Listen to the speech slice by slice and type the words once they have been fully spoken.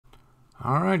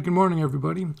All right, good morning,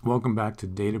 everybody. Welcome back to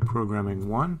Data Programming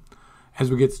 1. As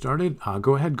we get started,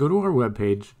 go to our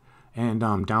webpage and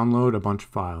download a bunch of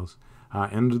files.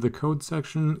 Under the code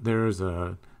section, there's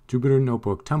a Jupyter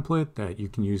Notebook template that you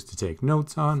can use to take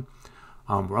notes on.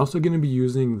 We're also going to be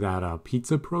using that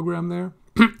pizza program there,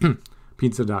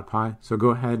 pizza.py. So go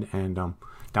ahead and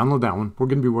download that one. We're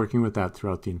going to be working with that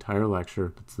throughout the entire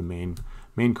lecture. That's the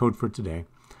main code for today.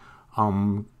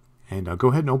 Go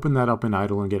ahead and open that up in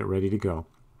idle and get it ready to go.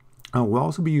 We'll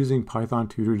also be using Python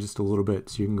Tutor just a little bit,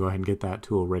 so you can go ahead and get that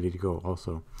tool ready to go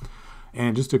also.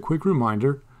 And just a quick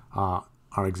reminder, our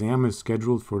exam is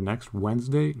scheduled for next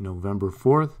Wednesday, November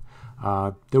 4th.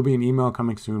 There'll be an email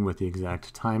coming soon with the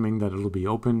exact timing that it'll be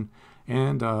open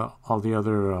and all the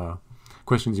other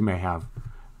questions you may have.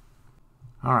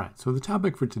 All right, so the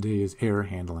topic for today is error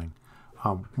handling.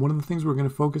 One of the things we're going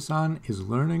to focus on is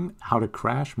learning how to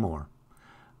crash more.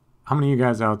 How many of you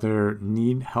guys out there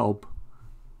need help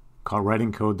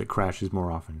writing code that crashes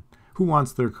more often? Who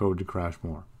wants their code to crash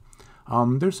more?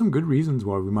 There's some good reasons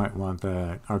why we might want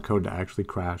our code to actually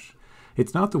crash.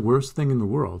 It's not the worst thing in the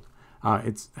world.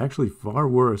 It's actually far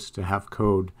worse to have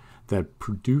code that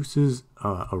produces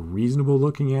a reasonable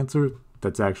looking answer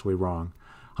that's actually wrong.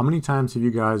 How many times have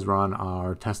you guys run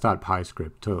our test.py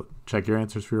script to check your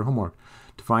answers for your homework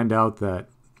to find out that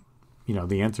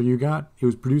the answer you got, it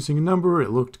was producing a number,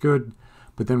 it looked good,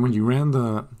 but then when you ran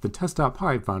the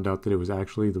test.py, it found out that it was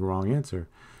actually the wrong answer.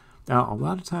 Now, a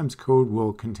lot of times code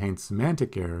will contain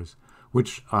semantic errors,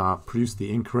 which produce the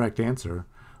incorrect answer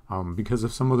because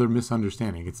of some other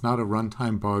misunderstanding. It's not a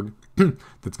runtime bug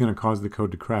that's going to cause the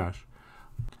code to crash.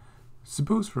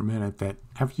 Suppose for a minute that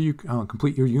after you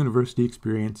complete your university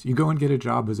experience, you go and get a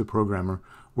job as a programmer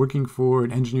working for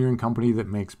an engineering company that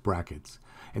makes brackets.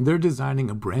 And they're designing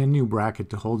a brand new bracket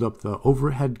to hold up the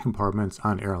overhead compartments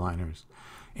on airliners.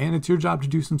 And it's your job to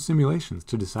do some simulations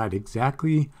to decide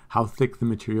exactly how thick the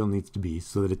material needs to be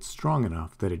so that it's strong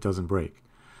enough that it doesn't break.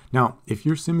 Now, if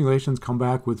your simulations come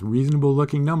back with reasonable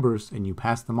looking numbers and you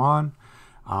pass them on,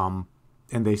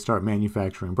 and they start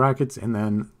manufacturing brackets, and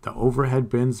then the overhead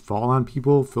bins fall on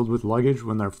people filled with luggage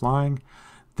when they're flying,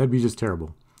 that'd be just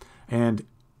terrible. And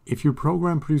if your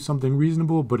program produced something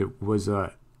reasonable, but it was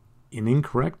an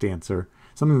incorrect answer,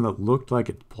 something that looked like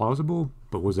it's plausible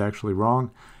but was actually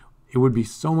wrong, it would be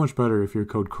so much better if your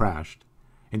code crashed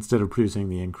instead of producing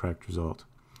the incorrect result.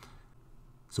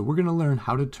 So we're going to learn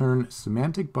how to turn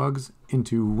semantic bugs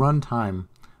into runtime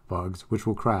bugs, which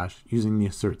will crash using the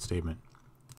assert statement.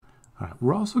 All right,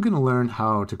 we're also going to learn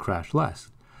how to crash less.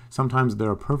 Sometimes there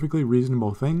are perfectly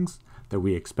reasonable things that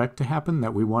we expect to happen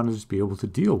that we want to just be able to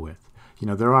deal with.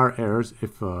 There are errors.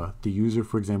 If the user,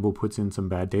 for example, puts in some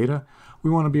bad data, we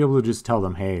want to be able to just tell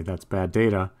them, hey, that's bad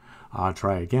data,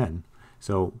 try again.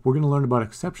 So we're going to learn about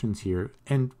exceptions here,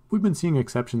 and we've been seeing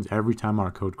exceptions every time our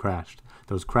code crashed.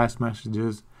 Those crash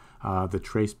messages, the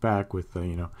trace back with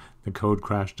the code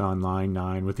crashed on line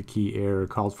 9 with a key error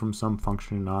called from some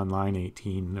function on line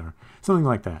 18 or something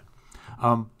like that.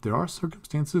 There are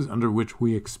circumstances under which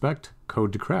we expect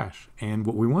code to crash, and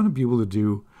what we want to be able to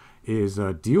do is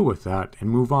deal with that and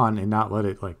move on and not let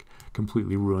it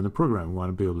completely ruin the program. We want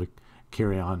to be able to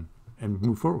carry on and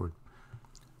move forward.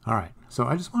 All right, so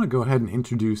I just want to go ahead and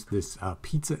introduce this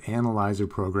pizza analyzer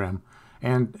program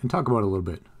and talk about it a little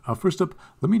bit. First up,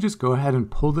 let me just go ahead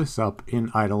and pull this up in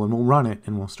idle and we'll run it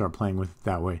and we'll start playing with it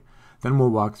that way. Then we'll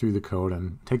walk through the code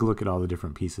and take a look at all the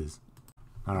different pieces.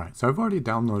 All right, so I've already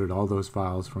downloaded all those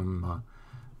files from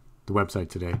the website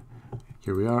today.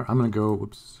 Here we are. I'm going to go,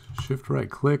 shift right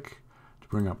click to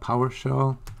bring up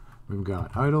PowerShell. We've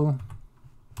got idle,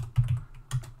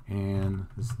 and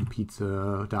this is the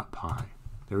pizza.py.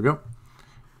 There we go.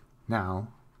 Now,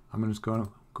 I'm just going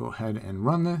to go ahead and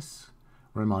run this.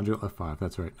 Run module F5.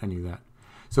 That's right, I knew that.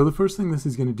 So the first thing this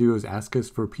is going to do is ask us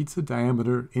for pizza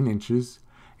diameter in inches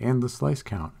and the slice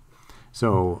count.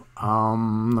 So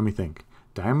let me think.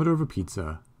 Diameter of a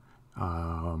pizza.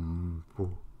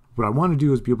 What I want to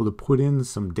do is be able to put in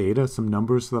some data, some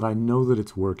numbers, so that I know that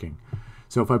it's working.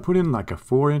 So if I put in like a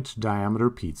 4-inch diameter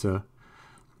pizza,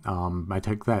 I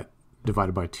take that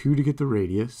divided by 2 to get the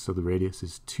radius. So the radius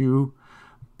is 2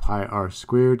 pi r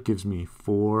squared gives me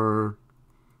 4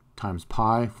 times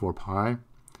pi, 4 pi.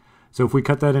 So if we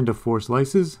cut that into 4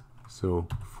 slices, so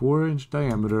 4-inch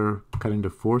diameter cut into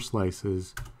 4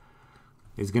 slices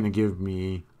is going to give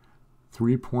me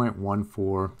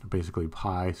 3.14, basically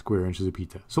pi square inches of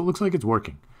pizza. So it looks like it's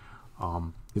working.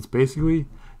 It's basically,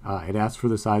 it asks for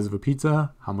the size of a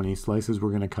pizza, how many slices we're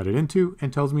going to cut it into,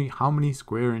 and tells me how many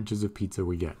square inches of pizza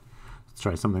we get. Let's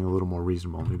try something a little more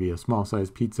reasonable. Maybe a small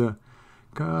size pizza,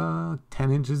 10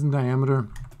 inches in diameter.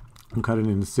 We'll cut it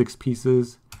into 6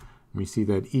 pieces. We see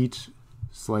that each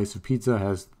slice of pizza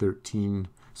has 13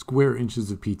 square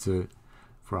inches of pizza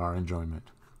for our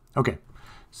enjoyment. Okay,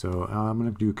 so I'm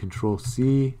going to do Control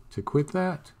C to quit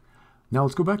that. Now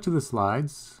let's go back to the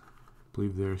slides. I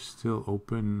believe they're still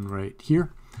open right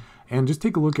here. And just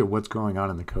take a look at what's going on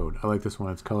in the code. I like this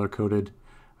one, it's color coded,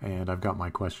 and I've got my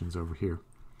questions over here.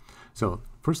 So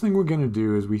first thing we're going to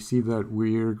do is we see that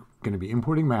we're going to be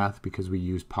importing math because we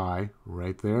use pi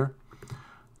right there.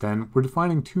 Then we're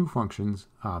defining 2 functions,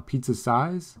 pizza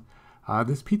size.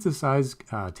 This pizza size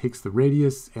takes the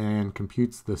radius and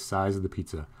computes the size of the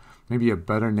pizza. Maybe a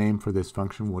better name for this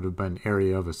function would have been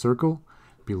area of a circle.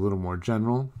 Be a little more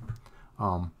general.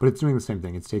 But it's doing the same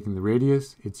thing. It's taking the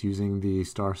radius, it's using the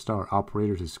star star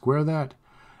operator to square that,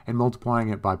 and multiplying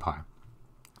it by pi.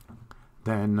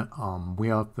 Then we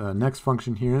have the next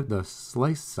function here, the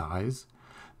slice size.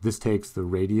 This takes the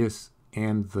radius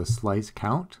and the slice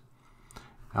count.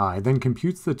 It then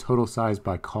computes the total size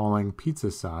by calling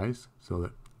pizza size, so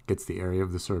that gets the area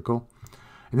of the circle.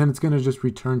 And then it's going to just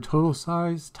return total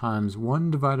size times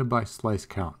 1 divided by slice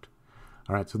count.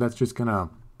 All right, so that's just going to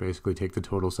basically take the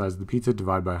total size of the pizza,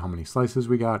 divide by how many slices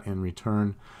we got, and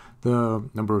return the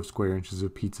number of square inches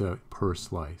of pizza per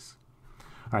slice.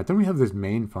 All right, then we have this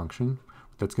main function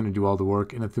that's going to do all the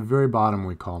work, and at the very bottom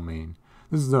we call main.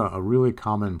 This is a really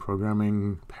common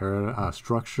programming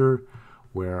structure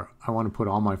where I want to put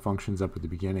all my functions up at the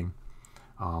beginning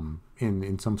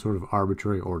in some sort of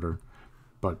arbitrary order.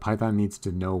 But Python needs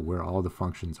to know where all the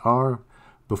functions are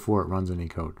before it runs any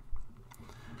code.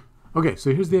 Okay,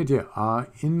 so here's the idea.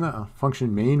 In the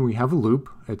function main, we have a loop.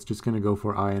 It's just going to go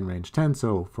for I in range 10,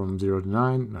 so from 0 to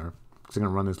 9, or it's going to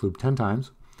run this loop 10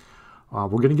 times. We're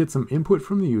going to get some input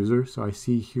from the user. So I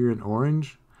see here in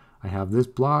orange, I have this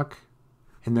block,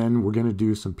 and then we're going to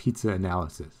do some pizza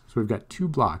analysis. So we've got 2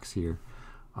 blocks here.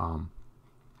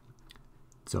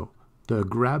 So the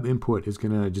grab input is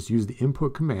going to just use the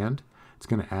input command. It's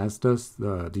going to ask us,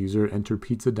 the user, enter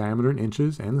pizza diameter in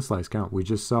inches and the slice count. We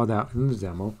just saw that in the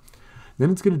demo. Then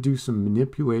it's going to do some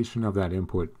manipulation of that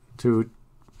input to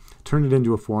turn it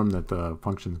into a form that the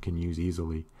function can use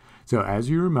easily. So as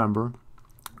you remember,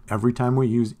 every time we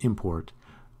use import,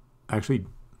 actually,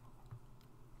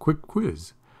 quick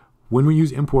quiz. When we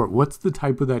use import, what's the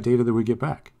type of that data that we get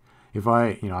back? If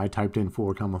I typed in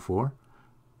 4, 4,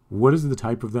 what is the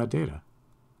type of that data?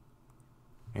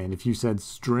 And if you said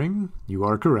string, you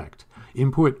are correct.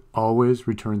 Input always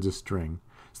returns a string.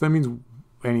 So that means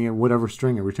whatever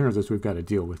string it returns us, we've got to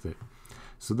deal with it.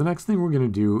 So the next thing we're going to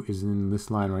do is in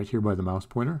this line right here by the mouse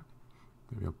pointer.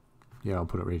 Maybe I'll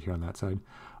put it right here on that side.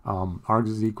 Args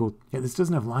is equal. Yeah, this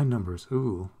doesn't have line numbers.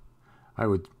 Ooh, I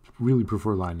would really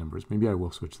prefer line numbers. Maybe I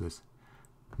will switch this.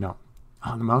 No,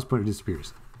 the mouse pointer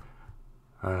disappears.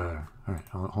 All right,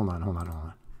 hold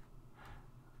on.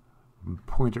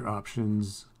 Pointer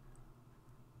options,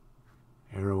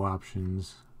 arrow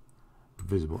options,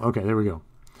 visible. Okay, there we go.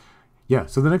 Yeah,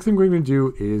 so the next thing we're going to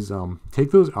do is take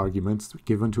those arguments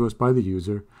given to us by the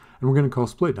user, and we're going to call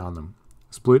split on them.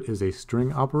 Split is a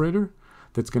string operator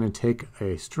that's going to take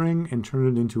a string and turn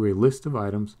it into a list of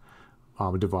items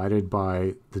divided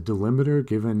by the delimiter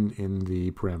given in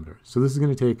the parameter. So this is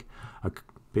going to take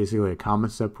basically a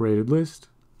comma-separated list,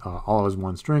 all as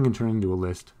one string, and turn it into a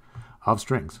list of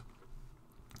strings.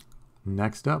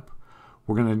 Next up,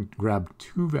 we're going to grab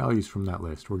 2 values from that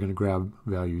list. We're going to grab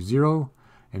value 0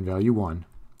 and value 1.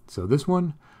 So this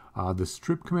one, the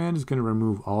strip command is going to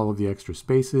remove all of the extra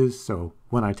spaces. So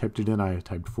when I typed it in, I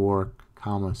typed 4,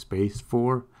 space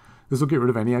 4. This will get rid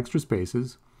of any extra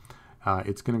spaces.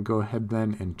 It's going to go ahead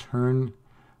then and turn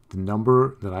the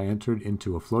number that I entered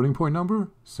into a floating point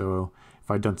number. So if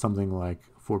I'd done something like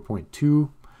 4.2,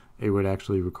 it would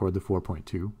actually record the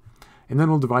 4.2. And then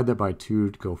we'll divide that by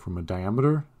 2 to go from a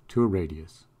diameter to a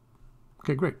radius.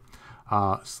 Okay, great.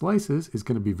 Slices is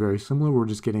going to be very similar. We're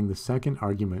just getting the second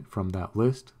argument from that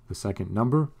list, the second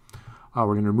number. We're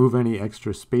going to remove any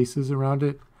extra spaces around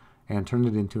it and turn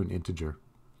it into an integer.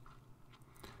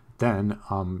 Then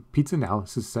pizza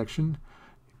analysis section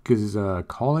is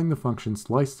calling the function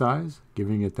slice size,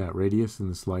 giving it that radius in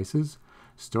the slices,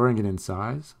 storing it in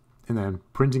size, and then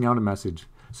printing out a message,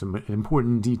 some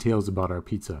important details about our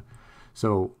pizza.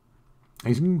 So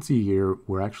as you can see here,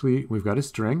 we've got a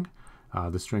string.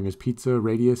 The string is pizza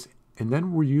radius, and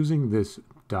then we're using this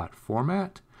dot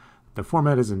format. The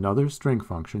format is another string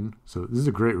function. So this is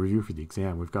a great review for the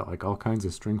exam. We've got like all kinds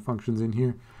of string functions in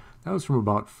here. That was from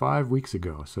about 5 weeks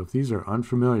ago. So if these are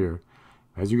unfamiliar,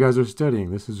 as you guys are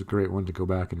studying, this is a great one to go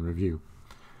back and review.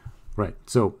 Right,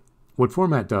 so what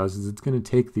format does is it's going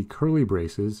to take the curly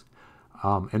braces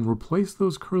and replace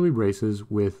those curly braces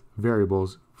with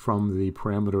variables from the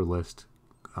parameter list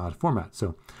format.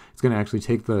 So it's going to actually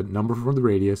take the number from the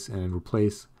radius and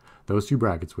replace those two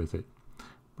brackets with it,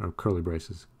 or curly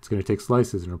braces. It's going to take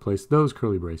slices and replace those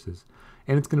curly braces,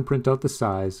 and it's going to print out the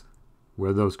size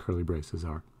where those curly braces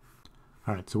are.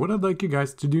 All right, so what I'd like you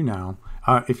guys to do now,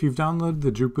 if you've downloaded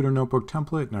the Jupyter Notebook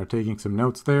template and are taking some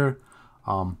notes there,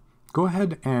 go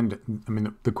ahead and,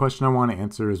 the question I want to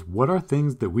answer is, what are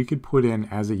things that we could put in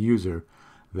as a user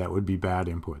that would be bad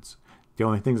inputs? The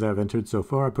only things I've entered so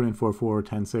far, I put in 4.4,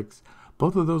 10.6.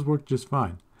 Both of those work just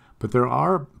fine. But there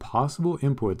are possible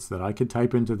inputs that I could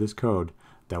type into this code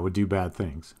that would do bad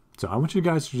things. So I want you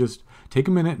guys to just take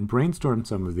a minute and brainstorm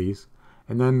some of these,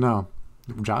 and then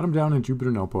jot them down in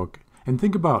Jupyter Notebook and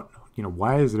think about,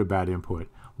 why is it a bad input?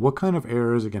 What kind of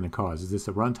error is it going to cause? Is this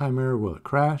a runtime error? Will it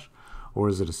crash? Or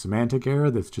is it a semantic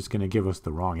error that's just going to give us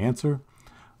the wrong answer?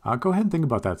 Go ahead and think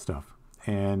about that stuff.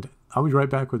 And I'll be right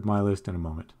back with my list in a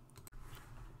moment.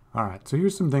 All right, so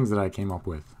here's some things that I came up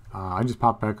with. I just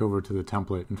popped back over to the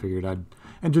template and figured I'd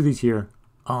enter these here.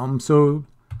 So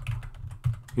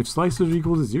if slices are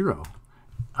equal to 0,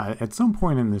 at some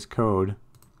point in this code,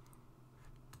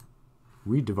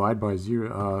 we divide by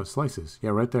 0 slices. Yeah,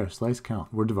 right there, slice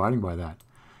count. We're dividing by that.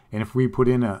 And if we put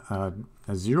in a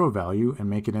 0 value and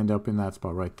make it end up in that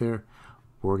spot right there,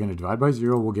 we're going to divide by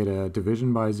 0. We'll get a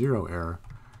division by 0 error.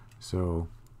 So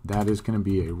that is going to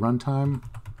be a runtime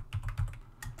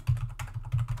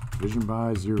division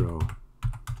by 0.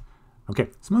 Okay,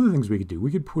 some other things we could do.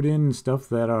 We could put in stuff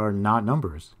that are not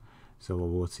numbers. So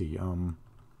let's see.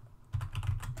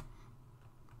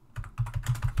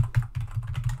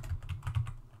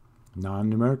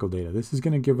 Non-numerical data. This is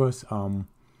going to give us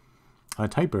a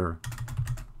type error.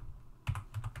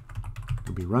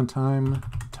 It'll be runtime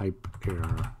type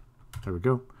error. There we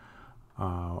go.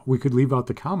 We could leave out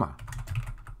the comma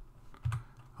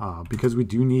because we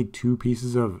do need two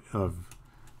pieces of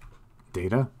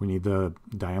data. We need the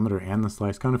diameter and the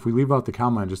slice count. If we leave out the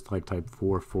comma and just type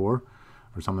 4.4 or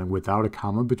something without a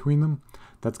comma between them,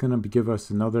 that's going to give us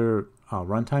another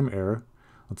runtime error.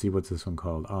 Let's see, what's this one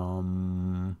called?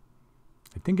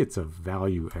 I think it's a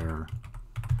value error.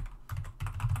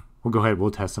 We'll go ahead,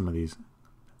 we'll test some of these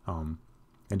and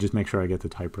just make sure I get the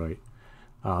type right.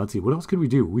 Let's see, what else could we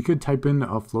do? We could type in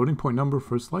a floating point number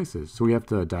for slices. So we have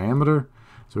the diameter,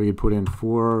 so we could put in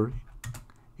 4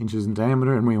 inches in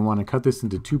diameter, and we want to cut this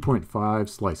into 2.5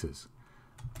 slices.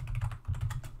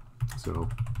 So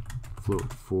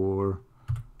float 4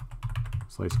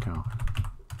 slice count.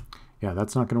 Yeah,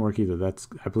 that's not going to work either.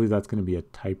 I believe that's going to be a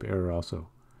type error also.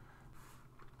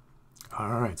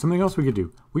 All right, something else we could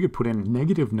do. We could put in a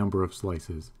negative number of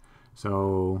slices.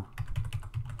 So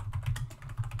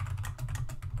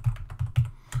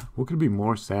what could be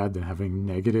more sad than having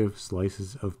negative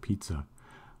slices of pizza?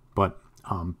 But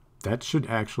that should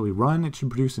actually run. It should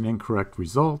produce an incorrect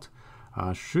result.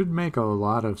 Should make a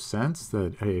lot of sense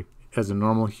that, hey, as a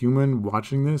normal human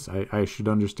watching this, I should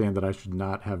understand that I should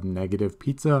not have negative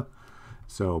pizza.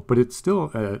 So, but it's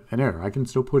still an error. I can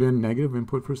still put in negative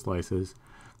input for slices.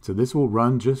 So this will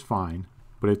run just fine,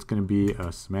 but it's going to be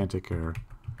a semantic error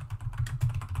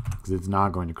because it's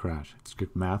not going to crash.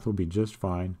 Math will be just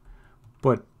fine,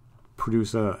 but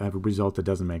produce have a result that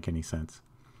doesn't make any sense.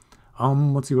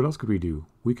 Let's see, what else could we do?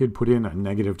 We could put in a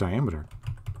negative diameter.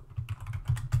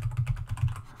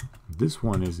 This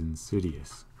one is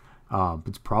insidious.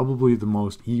 It's probably the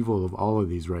most evil of all of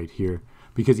these right here,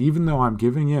 because even though I'm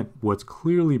giving it what's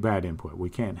clearly bad input,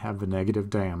 we can't have the negative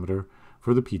diameter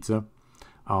for the pizza,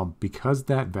 because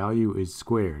that value is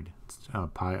squared, it's,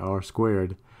 pi r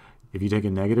squared. If you take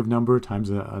a negative number times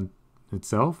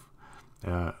itself,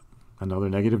 another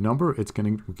negative number, it's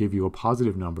going to give you a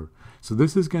positive number. So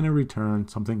this is going to return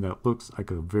something that looks like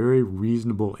a very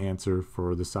reasonable answer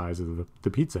for the size of the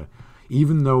pizza,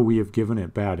 even though we have given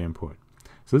it bad input.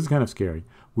 So this is kind of scary.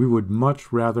 We would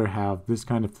much rather have this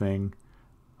kind of thing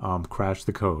crash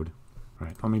the code. All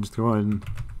right, let me just go ahead and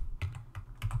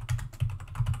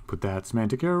put that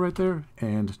semantic error right there.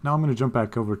 And now I'm going to jump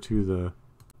back over to the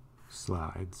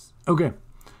slides. Okay,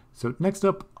 so next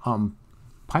up,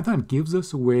 Python gives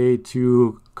us a way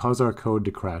to cause our code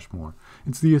to crash more.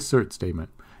 It's the assert statement.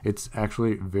 It's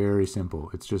actually very simple.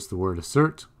 It's just the word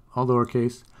assert, all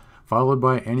lowercase, followed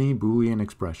by any Boolean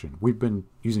expression. We've been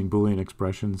using Boolean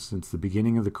expressions since the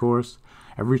beginning of the course.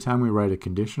 Every time we write a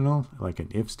conditional, like an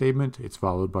if statement, it's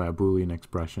followed by a Boolean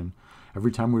expression.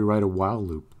 Every time we write a while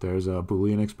loop, there's a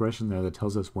Boolean expression there that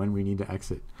tells us when we need to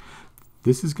exit.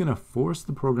 This is going to force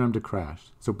the program to crash.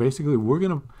 So basically, we're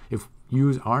going to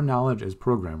use our knowledge as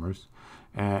programmers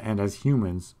and as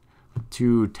humans,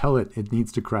 to tell it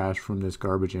needs to crash from this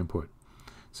garbage input.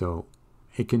 So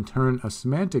it can turn a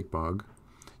semantic bug,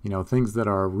 things that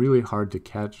are really hard to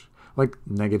catch, like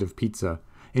negative pizza,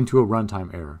 into a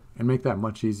runtime error, and make that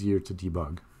much easier to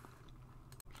debug.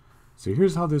 So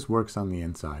here's how this works on the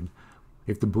inside.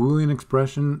 If the Boolean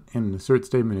expression in an assert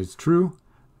statement is true,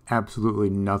 absolutely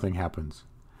nothing happens.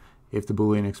 If the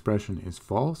Boolean expression is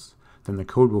false, then the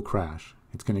code will crash.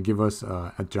 It's going to give us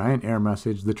a giant error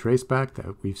message, the traceback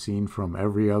that we've seen from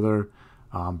every other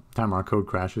time our code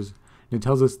crashes. And it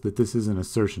tells us that this is an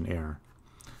assertion error.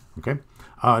 Okay,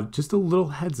 just a little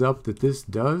heads up that this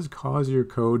does cause your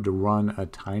code to run a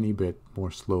tiny bit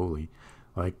more slowly,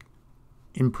 like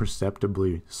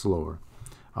imperceptibly slower,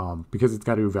 because it's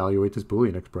got to evaluate this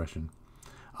Boolean expression.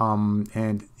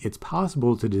 And it's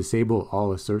possible to disable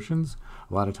all assertions.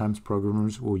 A lot of times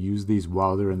programmers will use these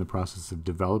while they're in the process of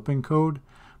developing code,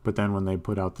 but then when they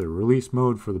put out their release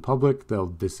mode for the public, they'll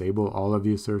disable all of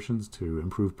the assertions to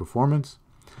improve performance.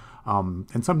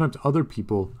 And sometimes other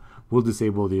people will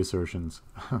disable the assertions.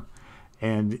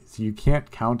 And so you can't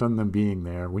count on them being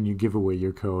there when you give away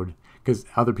your code, because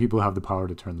other people have the power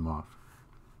to turn them off.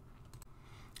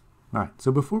 All right,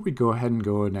 so before we go ahead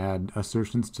and add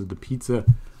assertions to the pizza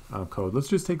code, let's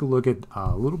just take a look at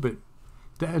a little bit,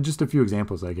 just a few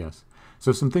examples, I guess.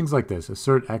 So some things like this: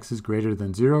 assert x is greater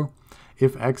than 0.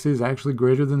 If x is actually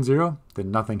greater than 0, then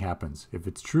nothing happens. If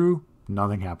it's true,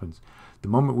 nothing happens. The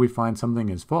moment we find something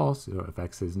is false, so if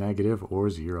x is negative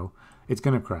or 0, it's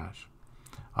going to crash.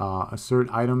 Assert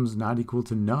items not equal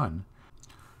to none.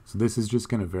 So this is just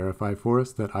going to verify for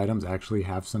us that items actually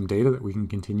have some data that we can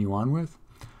continue on with.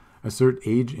 Assert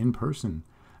age in person.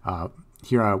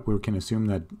 Here we can assume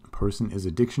that person is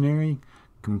a dictionary,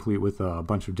 complete with a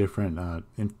bunch of different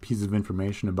pieces of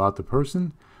information about the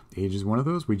person. Age is one of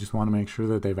those. We just want to make sure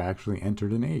that they've actually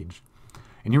entered an age.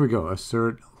 And here we go.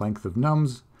 Assert length of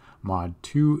nums. Mod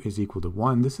 2 is equal to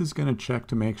 1. This is going to check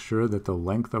to make sure that the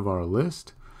length of our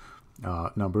list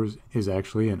numbers is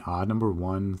actually an odd number,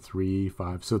 1, 3,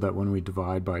 5, so that when we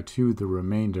divide by 2, the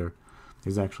remainder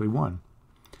is actually 1.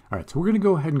 All right, so we're going to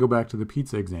go ahead and go back to the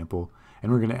pizza example,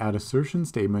 and we're going to add assertion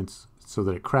statements so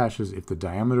that it crashes if the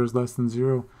diameter is less than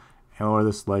 0 or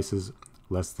the slice is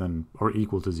less than or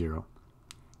equal to 0.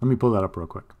 Let me pull that up real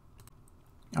quick.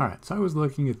 All right, so I was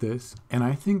looking at this, and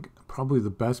I think probably the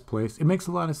best place, it makes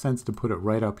a lot of sense to put it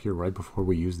right up here right before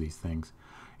we use these things,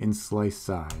 in slice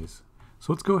size.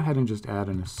 So let's go ahead and just add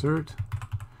an assert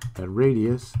that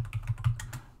radius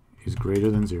is greater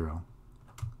than 0.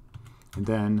 And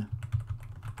then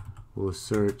we'll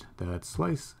assert that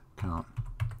slice count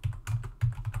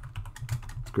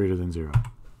is greater than 0. All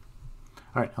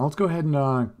right, now let's go ahead and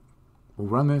we'll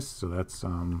run this. So that's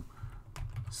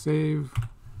save,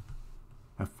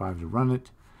 F5 to run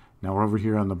it. Now we're over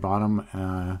here on the bottom,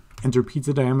 enter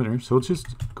pizza diameter. So let's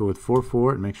just go with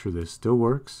 4 and make sure this still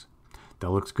works. That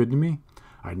looks good to me.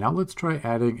 All right, now let's try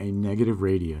adding a negative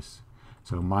radius.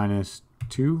 So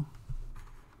 -2.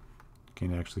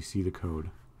 Can't actually see the code.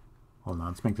 Hold on,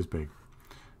 let's make this big.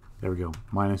 There we go.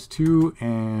 -2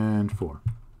 and 4.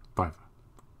 5.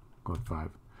 Go with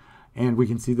 5. And we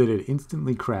can see that it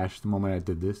instantly crashed the moment I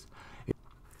did this.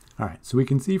 All right, so we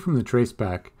can see from the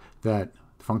traceback that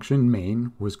function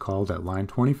main was called at line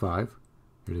 25.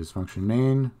 Here it is, function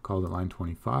main called at line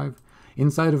 25.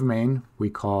 Inside of main,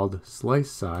 we called slice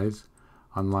size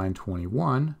on line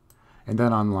 21. And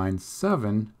then on line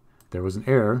 7, there was an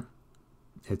error.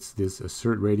 It's this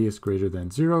assert radius greater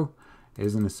than 0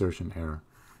 is an assertion error.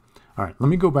 All right, let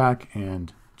me go back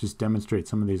and just demonstrate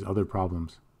some of these other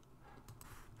problems.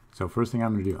 So first thing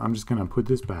I'm going to do, I'm just going to put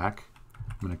this back.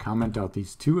 I'm going to comment out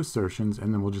these 2 assertions,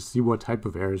 and then we'll just see what type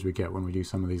of errors we get when we do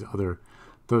some of these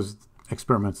those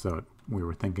experiments that we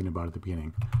were thinking about at the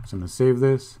beginning. So I'm going to save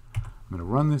this. I'm going to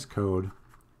run this code.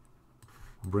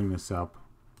 We'll bring this up.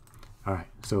 All right,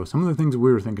 so some of the things that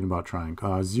we were thinking about trying.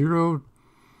 0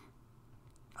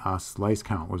 slice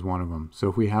count was one of them. So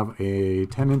if we have a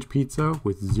 10-inch pizza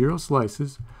with 0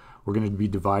 slices, we're going to be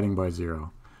dividing by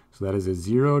 0. So that is a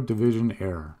 0 division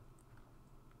error.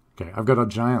 Okay, I've got a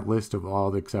giant list of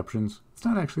all the exceptions. It's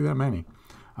not actually that many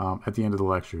at the end of the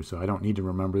lecture, so I don't need to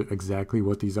remember exactly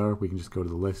what these are. We can just go to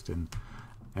the list and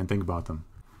think about them.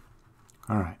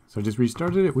 All right, so I just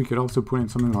restarted it. We could also put in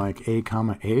something like a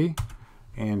comma a,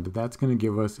 and that's going to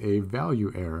give us a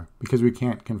value error because we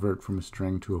can't convert from a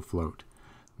string to a float.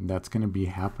 And that's going to be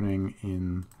happening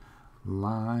in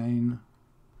line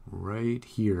right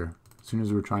here as soon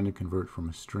as we're trying to convert from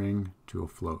a string to a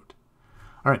float.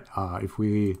 All right, if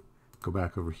we go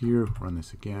back over here, run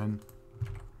this again.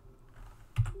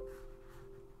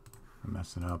 I'm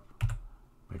messing up.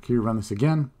 Back here, run this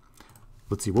again.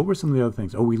 let's see, what were some of the other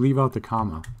things? Oh, we leave out the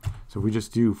comma. So if we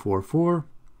just do 4,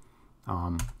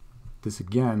 this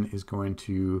again is going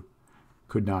to,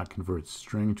 could not convert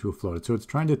string to a float. So it's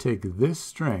trying to take this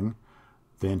string,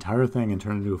 the entire thing, and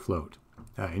turn it into a float.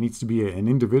 It needs to be an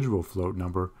individual float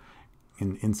number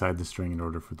inside the string in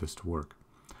order for this to work.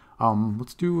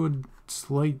 Let's do a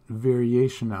slight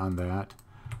variation on that.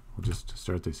 We'll just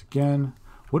start this again.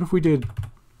 What if we did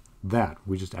that?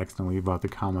 We just accidentally leave out the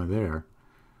comma there.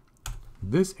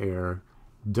 This error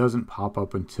doesn't pop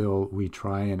up until we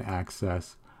try and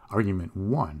access argument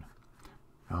 1.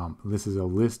 This is a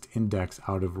list index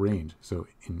out of range, so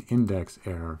an index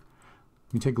error.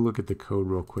 Let me take a look at the code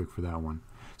real quick for that one.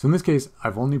 So in this case,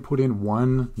 I've only put in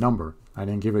one number. I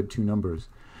didn't give it 2 numbers.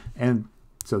 And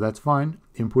so that's fine.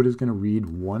 Input is going to read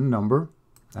one number.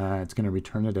 It's going to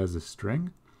return it as a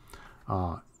string.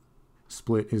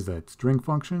 Split is that string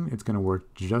function. It's going to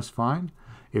work just fine.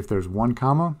 If there's 1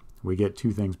 comma, we get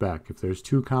 2 things back. If there's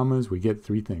 2 commas, we get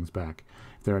 3 things back.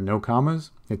 If there are no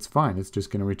commas, it's fine. It's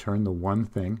just going to return the one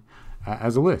thing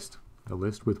as a list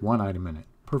with 1 item in it.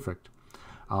 Perfect.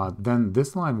 Then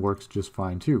this line works just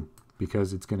fine too,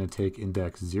 because it's going to take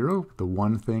index 0, the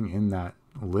one thing in that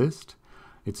list.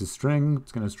 It's a string.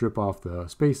 It's going to strip off the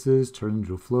spaces, turn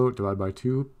into a float, divide by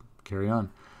 2, carry on.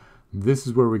 This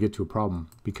is where we get to a problem.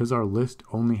 Because our list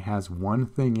only has one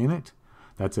thing in it,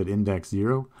 that's at index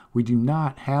 0, we do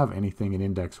not have anything at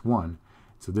index 1.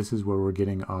 So this is where we're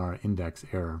getting our index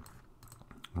error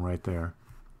right there.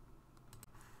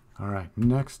 All right,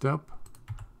 next up,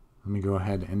 let me go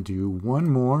ahead and do one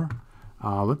more.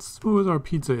 Let's suppose our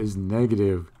pizza is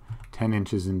negative 10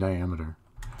 inches in diameter,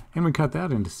 and we cut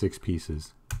that into 6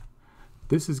 pieces.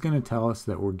 This is going to tell us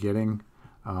that we're getting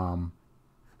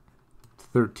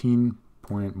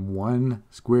 13.1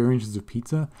 square inches of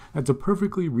pizza. That's a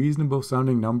perfectly reasonable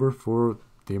sounding number for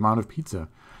the amount of pizza,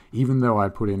 even though I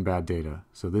put in bad data.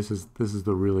 So this is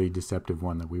the really deceptive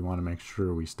one that we want to make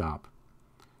sure we stop.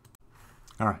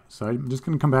 All right, so I'm just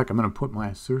going to come back. I'm going to put my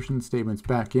assertion statements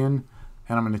back in,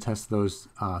 and I'm going to test those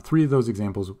 3 of those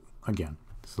examples again.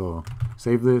 So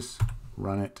save this,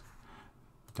 run it.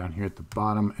 Down here at the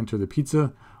bottom, enter the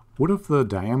pizza. What if the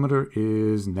diameter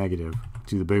is negative?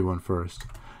 Do the big one first.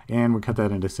 And we cut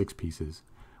that into 6 pieces.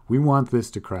 We want this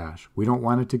to crash. We don't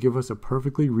want it to give us a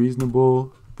perfectly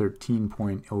reasonable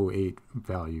 13.08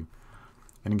 value.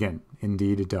 And again,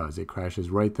 indeed it does. It crashes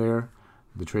right there.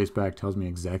 The traceback tells me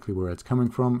exactly where it's coming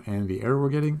from, and the error we're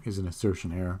getting is an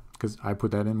assertion error because I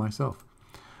put that in myself.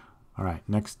 All right,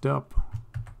 next up,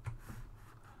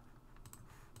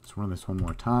 let's run this one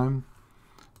more time.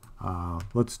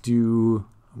 Let's do,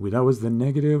 that was the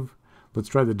negative. Let's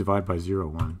try the divide by 0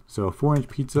 one. So a 4-inch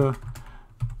pizza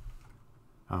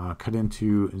cut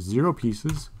into 0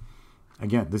 pieces.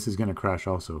 Again, this is going to crash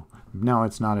also. Now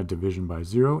it's not a division by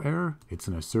 0 error, it's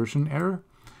an assertion error,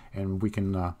 and we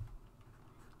can,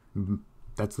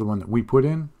 that's the one that we put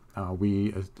in.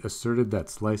 We asserted that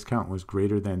slice count was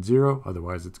greater than 0,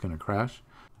 otherwise it's going to crash.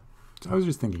 So I was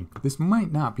just thinking, this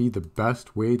might not be the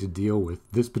best way to deal with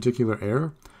this particular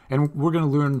error, and we're going to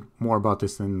learn more about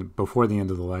this before the end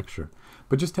of the lecture.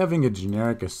 But just having a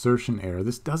generic assertion error,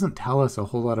 this doesn't tell us a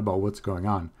whole lot about what's going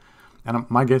on. And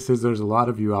my guess is there's a lot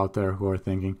of you out there who are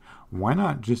thinking, why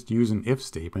not just use an if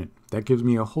statement? That gives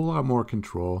me a whole lot more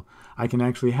control. I can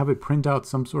actually have it print out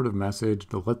some sort of message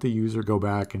to let the user go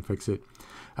back and fix it.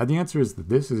 The answer is that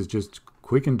this is just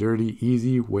quick and dirty,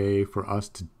 easy way for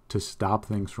us to stop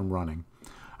things from running.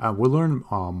 We'll learn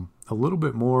a little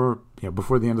bit more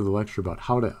before the end of the lecture about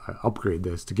how to upgrade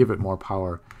this to give it more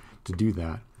power to do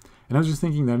that. And I was just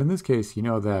thinking that in this case,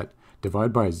 that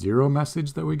divide by 0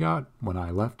 message that we got when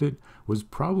I left it was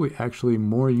probably actually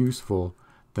more useful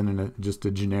than just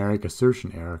a generic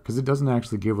assertion error, because it doesn't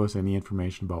actually give us any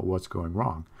information about what's going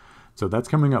wrong. So that's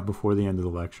coming up before the end of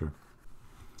the lecture.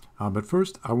 But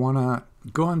first, I want to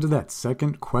go on to that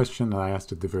second question that I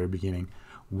asked at the very beginning.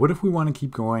 What if we want to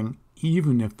keep going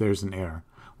even if there's an error?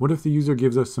 What if the user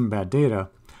gives us some bad data?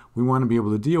 We want to be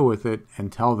able to deal with it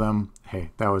and tell them, hey,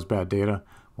 that was bad data.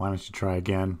 Why don't you try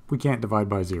again? We can't divide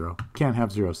by 0. Can't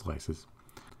have 0 slices.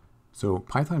 So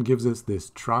Python gives us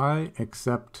this try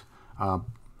except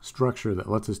structure that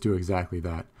lets us do exactly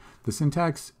that. The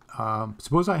syntax,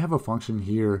 suppose I have a function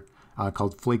here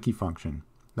called flaky function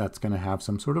that's going to have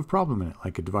some sort of problem in it,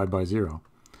 like a divide by 0.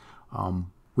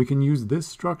 We can use this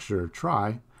structure,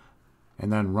 try,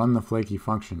 and then run the flaky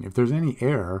function. If there's any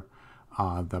error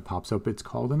that pops up, it's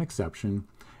called an exception,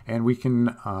 and we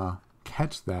can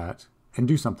catch that and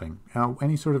do something,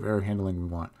 any sort of error handling we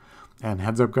want. And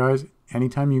heads up guys,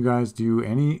 anytime you guys do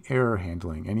any error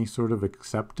handling, any sort of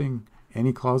accepting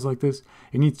any clause like this,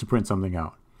 it needs to print something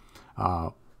out.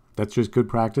 That's just good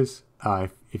practice.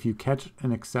 If you catch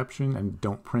an exception and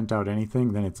don't print out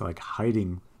anything, then it's like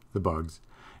hiding the bugs.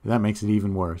 And that makes it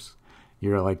even worse.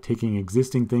 You're like taking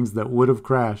existing things that would have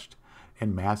crashed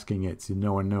and masking it so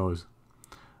no one knows.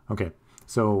 Okay,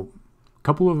 so a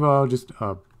couple of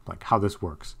like how this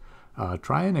works.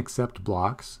 Try and accept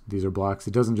blocks. These are blocks.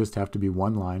 It doesn't just have to be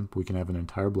one line. We can have an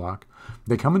entire block.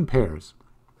 They come in pairs.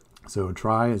 So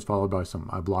try is followed by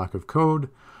a block of code.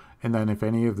 And then if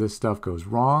any of this stuff goes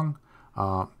wrong,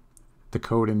 the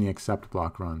code in the accept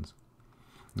block runs.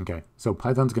 Okay, so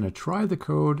Python's going to try the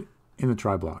code in the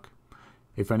try block.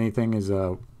 If anything is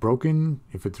broken,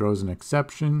 if it throws an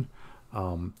exception,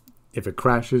 if it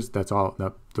crashes, those all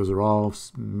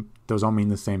mean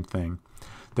the same thing.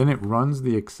 Then it runs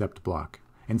the accept block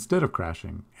instead of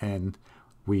crashing, and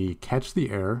we catch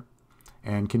the error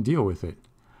and can deal with it.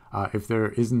 If there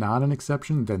is not an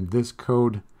exception, then this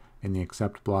code in the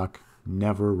accept block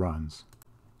never runs.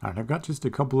 All right, I've got just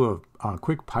a couple of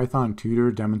quick Python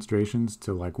tutor demonstrations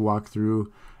to like walk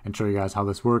through and show you guys how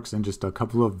this works, and just a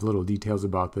couple of little details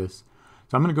about this.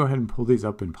 So I'm going to go ahead and pull these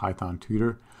up in Python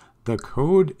tutor. The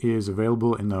code is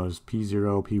available in those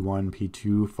P0, P1,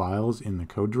 P2 files in the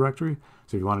code directory.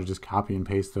 So if you want to just copy and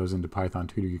paste those into Python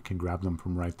tutor, you can grab them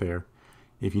from right there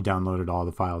if you downloaded all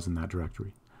the files in that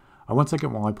directory. One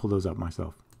second while I pull those up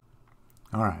myself.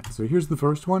 All right, so here's the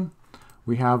first one.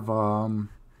 We have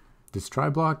this try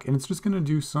block, and it's just going to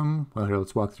do well, here,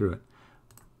 let's walk through it.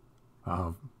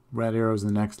 Red arrow is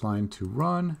the next line to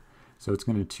run. So it's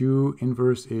going to 2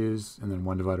 inverse is, and then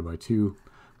 1 divided by 2,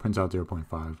 prints out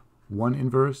 0.5. 1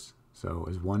 inverse, so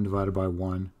is 1 divided by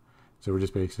 1. So we're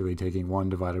just basically taking 1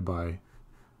 divided by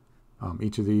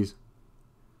each of these.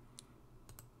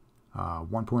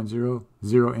 1.0,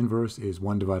 0 inverse is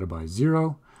 1 divided by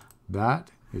 0.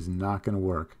 That is not going to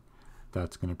work.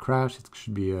 That's going to crash. It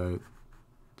should be a,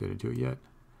 did it do it yet?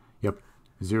 Yep,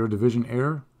 0 division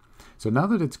error. So now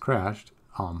that it's crashed,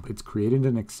 it's created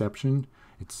an exception.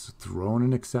 It's thrown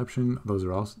an exception. Those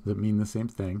are all that mean the same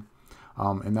thing.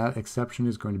 And that exception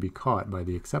is going to be caught by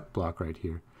the accept block right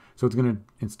here. So it's going to,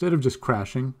 instead of just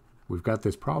crashing, we've got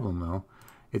this problem though,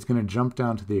 it's going to jump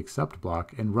down to the accept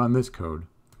block and run this code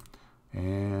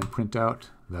and print out.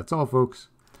 That's all, folks.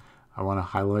 I want to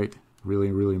highlight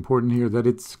really, really important here that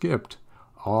it skipped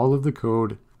all of the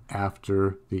code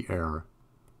after the error.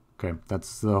 Okay,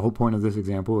 that's the whole point of this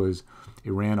example, is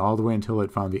it ran all the way until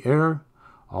it found the error.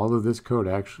 All of this code,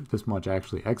 this much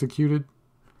actually executed.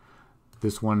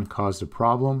 This one caused a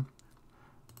problem.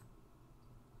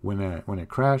 When it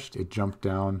crashed, it jumped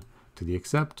down to the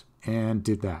accept and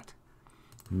did that.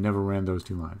 Never ran those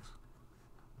 2 lines.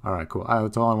 All right, cool.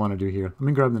 That's all I want to do here. Let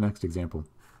me grab the next example.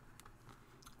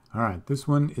 All right, this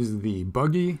one is the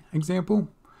buggy example.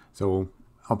 So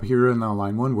up here in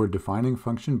line 1, we're defining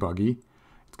function buggy.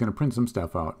 It's going to print some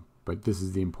stuff out, but this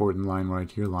is the important line right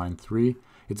here, line 3.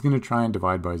 It's going to try and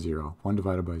divide by 0, 1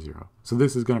 divided by 0. So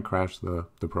this is going to crash the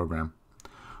program.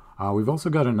 We've also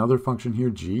got another function here,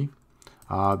 g.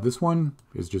 This one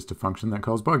is just a function that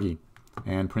calls buggy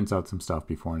and prints out some stuff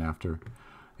before and after.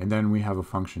 And then we have a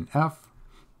function f.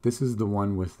 This is the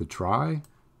one with the try,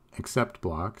 accept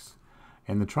blocks,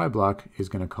 and the try block is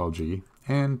going to call g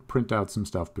and print out some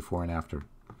stuff before and after.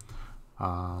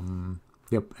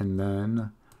 Yep, and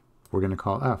then we're going to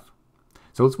call f.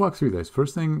 So let's walk through this.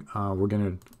 First thing, we're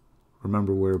going to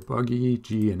remember where buggy,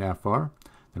 g, and f are.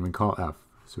 Then we call f.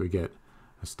 So we get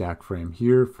a stack frame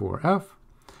here for f.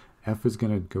 F is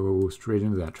going to go straight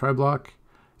into that try block.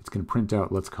 It's going to print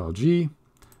out let's call g,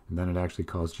 and then it actually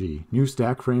calls g. New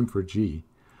stack frame for g.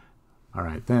 All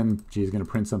right, then g is going to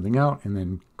print something out and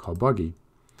then call buggy.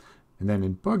 And then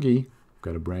in buggy, we've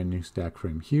got a brand new stack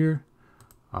frame here.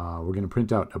 We're going to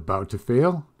print out about to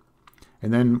fail,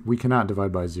 and then we cannot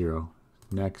divide by 0.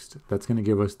 Next, that's going to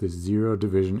give us this 0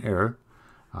 division error.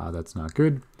 That's not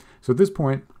good. So at this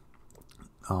point,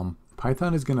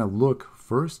 Python is going to look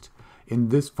first in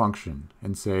this function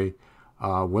and say,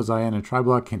 was I in a try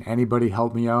block? Can anybody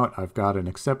help me out? I've got an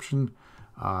exception.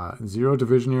 0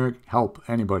 division error, help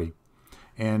anybody.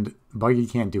 And buggy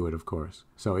can't do it, of course.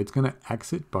 So it's going to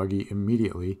exit buggy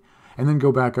immediately and then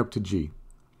go back up to g.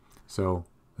 So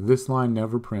this line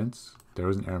never prints. There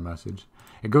was an error message.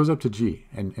 It goes up to g.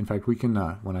 And in fact, we can,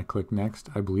 when I click next,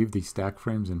 I believe the stack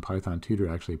frames in Python tutor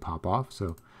actually pop off.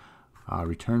 So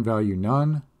return value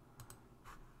none,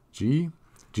 g.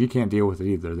 G can't deal with it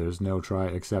either. There's no try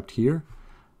except here.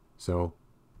 So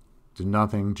there's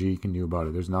nothing G can do about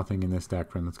it. There's nothing in this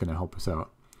stack frame that's going to help us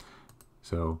out.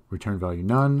 So return value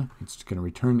none. It's going to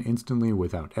return instantly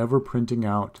without ever printing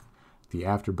out the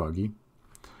after buggy.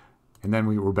 And then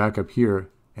we're back up here,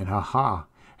 and haha,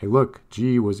 hey look,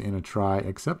 G was in a try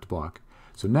except block.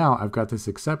 So now I've got this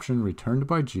exception returned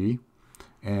by G,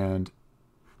 and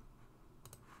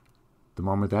the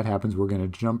moment that happens, we're going to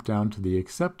jump down to the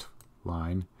except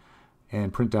line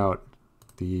and print out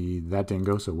that didn't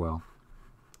go so well.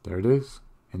 There it is,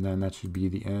 and then that should be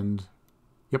the end.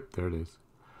 Yep, there it is.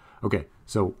 Okay,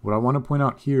 so what I want to point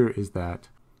out here is that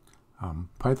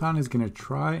Python is going to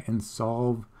try and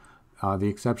solve the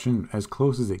exception as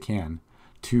close as it can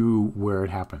to where it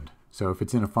happened. So if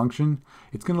it's in a function,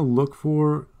 it's going to look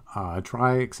for a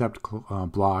try except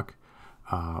block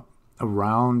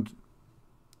around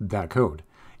that code.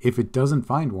 If it doesn't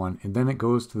find one, and then it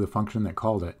goes to the function that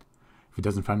called it. If it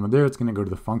doesn't find one there, it's going to go to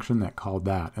the function that called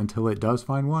that until it does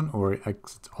find one, or it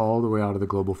exits all the way out of the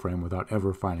global frame without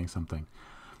ever finding something.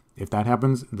 If that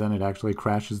happens, then it actually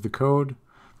crashes the code,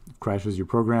 crashes your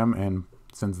program, and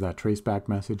sends that traceback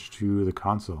message to the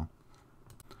console.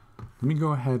 Let me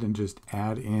go ahead and just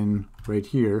add in right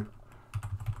here,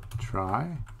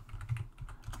 try,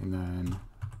 and then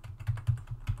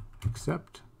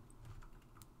accept.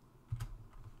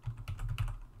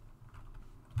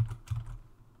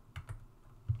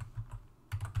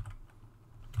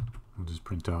 We'll just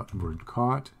print out word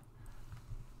caught,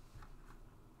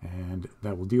 and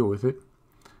that will deal with it.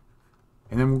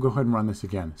 And then we'll go ahead and run this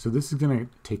again. So this is going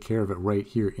to take care of it right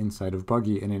here inside of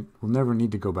Buggy, and it will never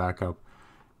need to go back up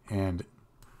and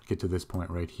get to this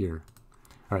point right here.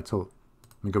 All right, so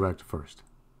let me go back to first.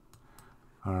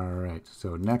 All right,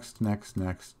 so next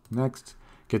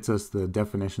gets us the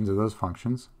definitions of those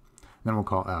functions. Then we'll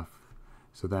call F.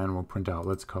 So then we'll print out,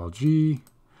 let's call G.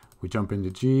 We jump into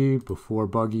G before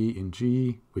Buggy in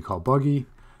G. We call Buggy,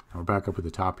 and we're back up at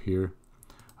the top here.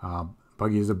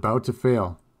 Buggy is about to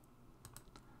fail.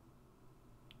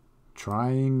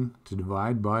 Trying to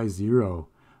divide by 0.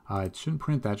 It shouldn't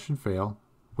print, that should fail.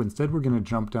 But instead, we're going to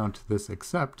jump down to this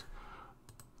except.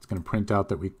 It's going to print out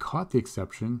that we caught the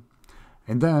exception,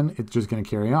 and then it's just going to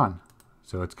carry on.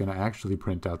 So it's going to actually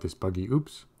print out this Buggy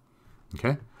oops.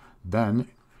 Okay, then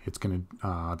it's going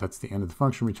to, that's the end of the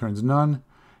function, returns none.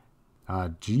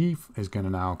 G is going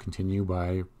to now continue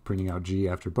by printing out G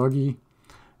after Buggy,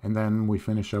 and then we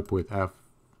finish up with F,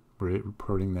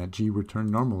 reporting that G returned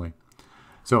normally.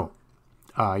 So,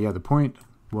 yeah, the point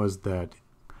was that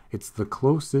it's the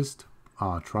closest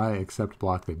try except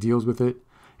block that deals with it.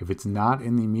 If it's not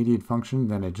in the immediate function,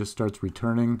 then it just starts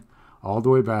returning all the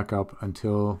way back up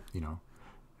until, you know,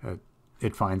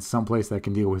 it finds some place that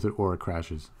can deal with it or it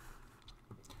crashes.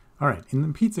 All right, in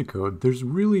the pizza code, there's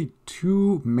really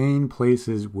two main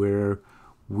places where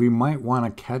we might want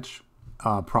to catch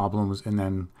problems and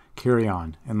then carry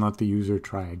on and let the user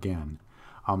try again.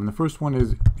 The first one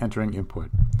is entering input.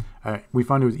 We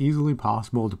found it was easily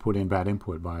possible to put in bad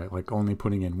input by like only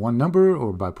putting in one number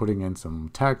or by putting in some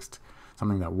text,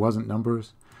 something that wasn't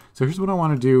numbers. So here's what I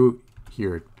want to do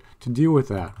here. To deal with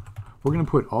that, we're going to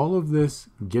put all of this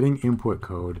getting input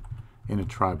code in a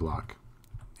try block.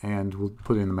 And we'll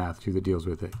put in the math too that deals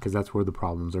with it, because that's where the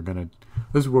problems are going to,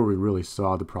 this is where we really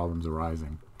saw the problems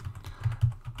arising.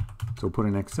 So we'll put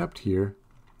an except here,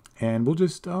 and we'll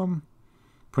just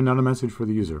print out a message for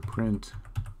the user. Print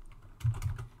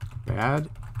bad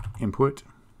input.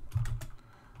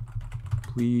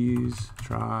 Please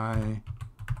try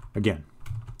again.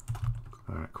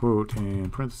 All right, quote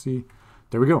and parenthesis.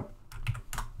 There we go.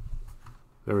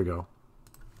 There we go.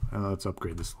 Let's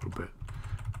upgrade this a little bit.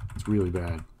 It's really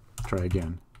bad. Try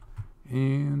again.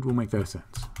 And we'll make that a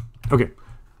sentence. Okay,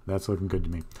 that's looking good to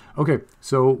me. Okay,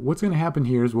 so what's going to happen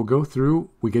here is we'll go through,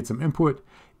 we get some input.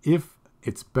 If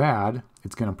it's bad,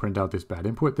 it's going to print out this bad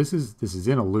input. This is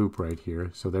in a loop right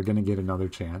here, so they're going to get another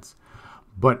chance.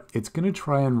 But it's going to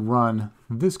try and run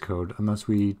this code unless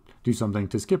we do something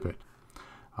to skip it.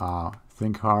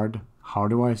 Think hard. How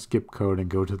do I skip code and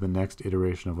go to the next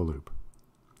iteration of a loop?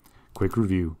 Quick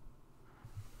review.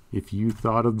 If you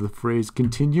thought of the phrase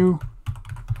continue,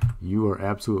 you are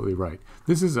absolutely right.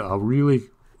 This is a really,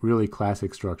 really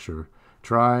classic structure.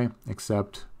 Try,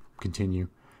 accept, continue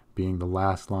being the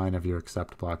last line of your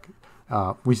accept block.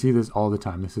 We see this all the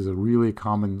time. This is a really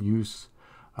common use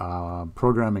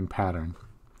programming pattern.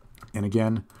 And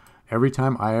again, every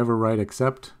time I ever write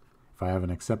accept, if I have an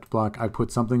accept block, I put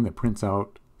something that prints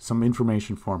out some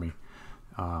information for me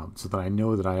so that I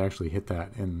know that I actually hit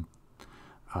that and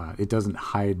it doesn't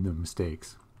hide the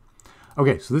mistakes.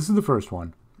 Okay, so this is the first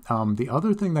one. The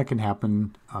other thing that can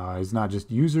happen is not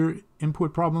just user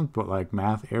input problems, but like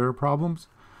math error problems.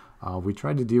 We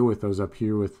tried to deal with those up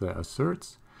here with the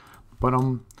asserts, but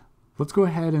let's go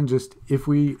ahead and just, if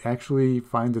we actually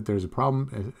find that there's a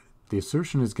problem, the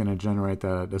assertion is going to generate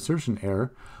that assertion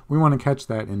error. We want to catch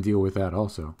that and deal with that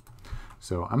also.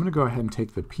 So I'm going to go ahead and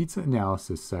take the pizza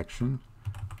analysis section.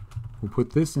 We'll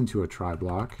put this into a try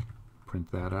block,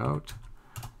 print that out.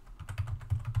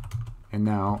 And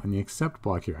now in the accept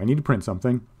block here, I need to print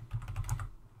something.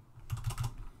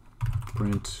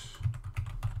 Print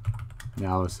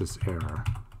analysis error.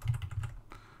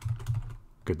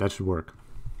 Good, that should work.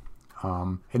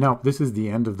 And now this is the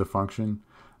end of the function,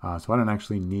 so I don't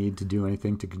actually need to do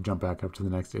anything to jump back up to the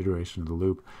next iteration of the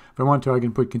loop. If I want to, I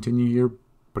can put continue here,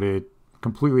 but it's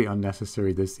completely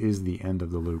unnecessary. This is the end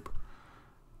of the loop.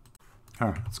 All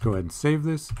right, let's go ahead and save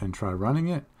this and try running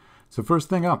it. So first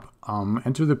thing up,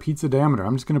 enter the pizza diameter.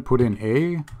 I'm just going to put in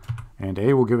A, and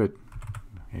A will give it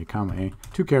A, comma A,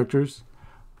 2 characters.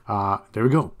 There we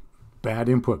go. Bad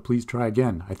input. Please try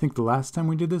again. I think the last time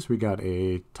we did this, we got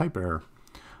a type error.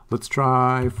 Let's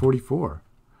try 44.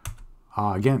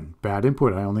 Again, bad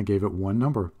input. I only gave it 1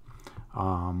 number.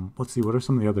 Let's see, what are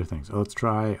some of the other things? Let's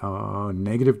try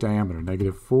negative diameter,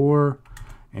 -4,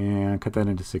 and cut that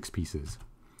into 6 pieces.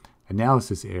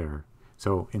 Analysis error.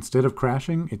 So instead of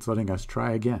crashing, it's letting us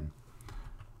try again.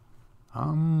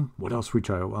 What else we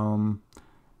try?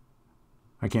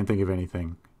 I can't think of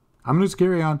anything. I'm going to just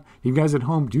carry on. You guys at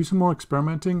home, do some more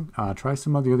experimenting. Try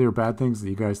some of the other bad things that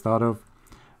you guys thought of.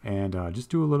 And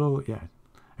just do a little,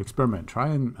 experiment. Try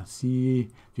and see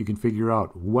if you can figure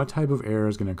out what type of error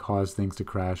is going to cause things to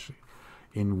crash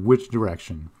in which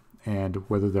direction and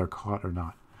whether they're caught or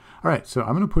not. All right, so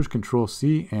I'm going to push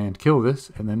Control-C and kill this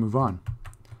and then move on.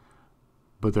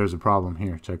 But there's a problem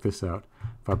here. Check this out.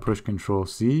 If I push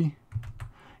Control-C,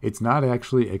 it's not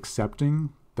actually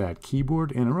accepting that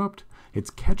keyboard interrupt. It's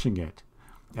catching it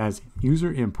as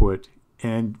user input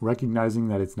and recognizing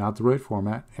that it's not the right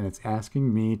format, and it's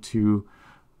asking me to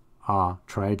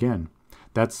try again.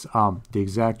 That's the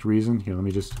exact reason. Here,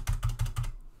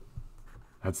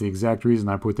 that's the exact reason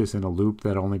I put this in a loop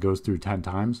that only goes through 10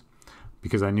 times,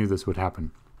 because I knew this would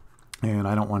happen. And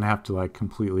I don't want to have to like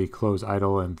completely close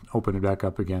idle and open it back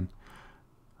up again.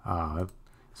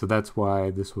 So that's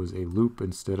why this was a loop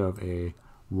instead of a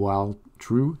while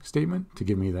true statement to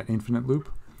give me that infinite loop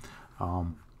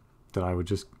that I would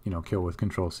just kill with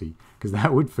Control-C, because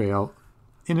that would fail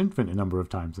an infinite number of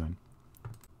times then.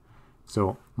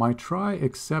 So my try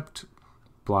except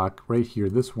block right here,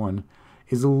 this one,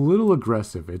 is a little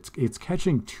aggressive. It's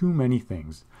catching too many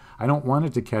things. I don't want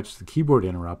it to catch the keyboard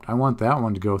interrupt. I want that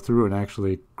one to go through and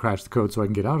actually crash the code so I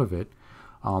can get out of it.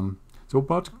 So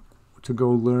about to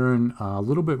go learn a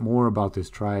little bit more about this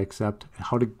try except,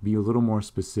 how to be a little more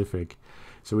specific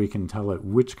so we can tell it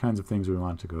which kinds of things we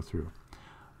want to go through.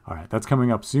 All right, that's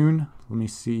coming up soon. Let me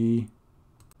see.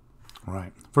 All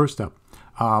right, first up,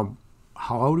 how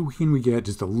can we get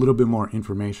just a little bit more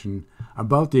information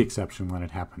about the exception when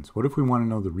it happens? What if we want to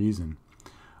know the reason?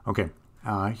 Okay,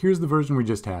 here's the version we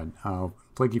just had.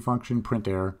 Flaky function, print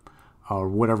error, or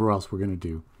whatever else we're going to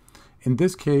do. In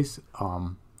this case,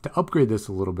 to upgrade this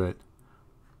a little bit,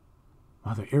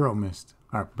 the arrow missed.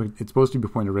 All right, but it's supposed to be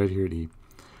pointed right here at E.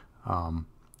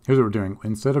 Here's what we're doing.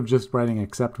 Instead of just writing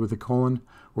except with a colon,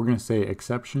 we're going to say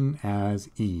exception as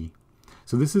E.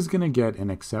 So this is going to get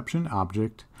an exception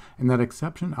object, and that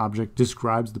exception object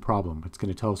describes the problem. It's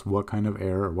going to tell us what kind of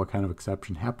error or what kind of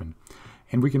exception happened.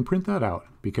 And we can print that out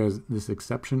because this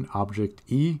exception object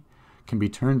E can be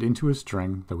turned into a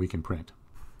string that we can print.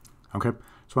 Okay,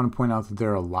 just want to point out that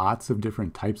there are lots of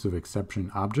different types of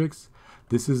exception objects.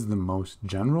 This is the most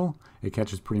general. It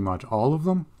catches pretty much all of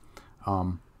them,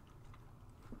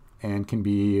 and can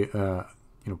be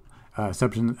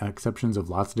exceptions of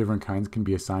lots of different kinds can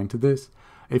be assigned to this.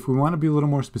 If we want to be a little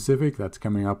more specific, that's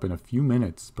coming up in a few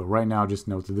minutes, but right now just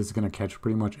note that this is going to catch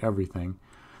pretty much everything.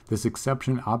 This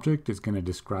exception object is going to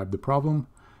describe the problem,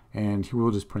 and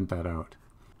we'll just print that out.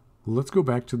 Let's go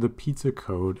back to the pizza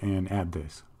code and add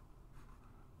this.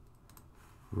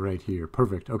 Right here,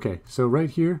 perfect. Okay, so right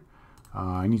here,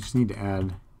 I just need to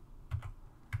add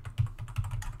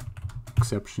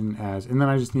exception as, and then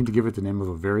I just need to give it the name of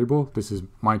a variable. This is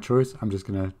my choice. I'm just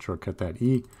going to shortcut that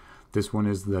E. This one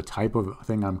is the type of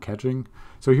thing I'm catching.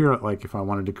 So here, like if I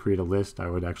wanted to create a list, I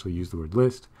would actually use the word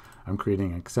list. I'm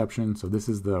creating an exception, so this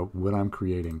is what I'm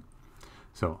creating.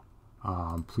 So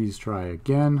please try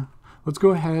again. Let's go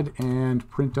ahead and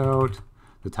print out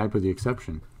the type of the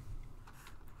exception.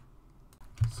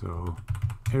 So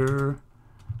error,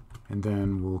 and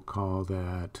then we'll call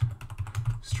that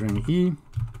string E.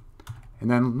 And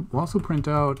then we'll also print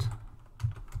out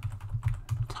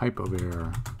type of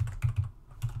error.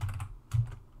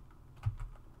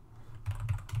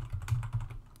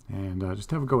 And just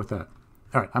have a go with that.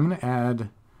 All right, I'm going to add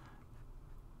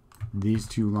these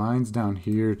 2 lines down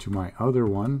here to my other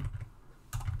one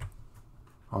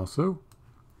also.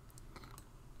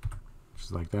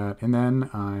 checkboxes like that. And then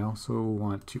I also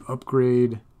want to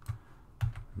upgrade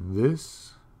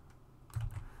this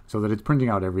so that it's printing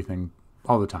out everything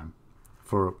all the time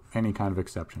for any kind of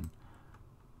exception.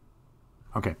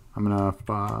 Okay, I'm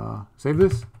gonna save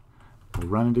this. We'll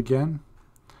run it again.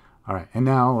 All right, and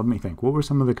now let me think. What were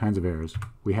some of the kinds of errors?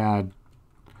 We had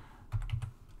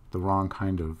the wrong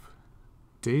kind of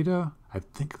data. I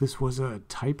think this was a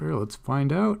type error. Let's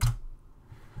find out.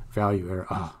 Value error.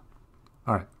 Ah.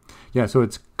 All right. Yeah, so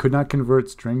it's could not convert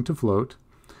string to float.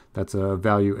 That's a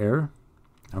value error.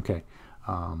 Okay.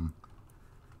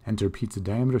 Enter pizza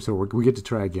diameter. So we get to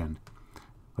try again.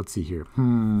 Let's see here.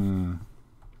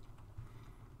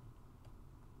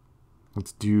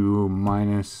 Let's do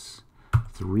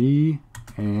 -3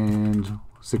 and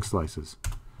 6 slices.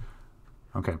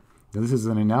 Okay. Now this is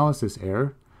an analysis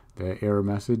error. The error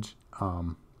message.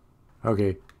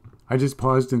 Okay. I just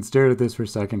paused and stared at this for a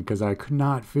second because I could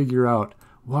not figure out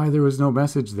why there was no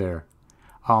message there.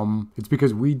 It's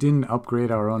because we didn't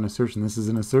upgrade our own assertion. This is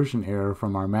an assertion error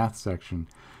from our math section,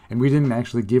 and we didn't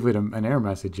actually give it an error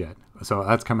message yet. So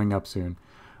that's coming up soon.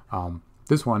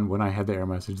 This one, when I had the error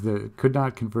message, the could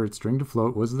not convert string to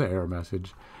float was the error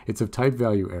message. It's a type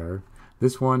value error.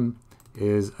 This one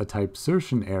is a type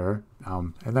assertion error,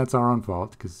 and that's our own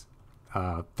fault because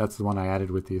that's the one I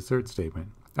added with the assert statement.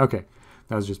 Okay,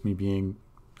 that was just me being,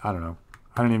 I don't know.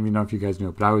 I don't even know if you guys knew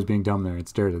it, but I was being dumb there and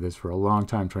stared at this for a long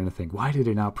time trying to think, why did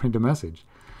it not print a message?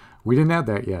 We didn't add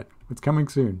that yet. It's coming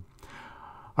soon.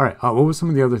 All right, what was some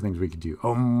of the other things we could do?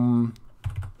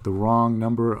 The wrong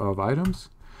number of items.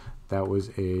 That was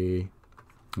a,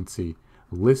 let's see,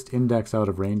 list index out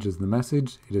of range is the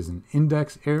message. It is an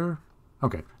index error.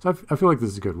 Okay, so I feel like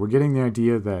this is good. We're getting the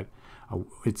idea that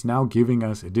it's now giving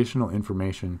us additional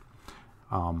information,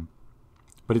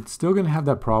 but it's still going to have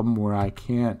that problem where I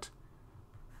can't.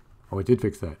 Oh, it did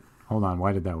fix that. Hold on,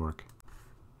 why did that work?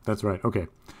 That's right, okay.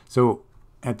 So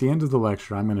at the end of the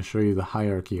lecture, I'm going to show you the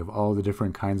hierarchy of all the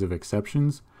different kinds of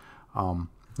exceptions.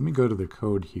 Let me go to the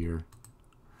code here.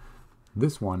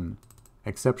 This one,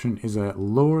 exception, is a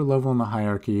lower level in the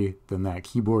hierarchy than that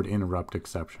keyboard interrupt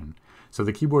exception. So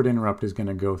the keyboard interrupt is going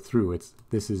to go through.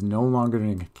 This is no longer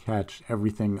going to catch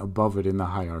everything above it in the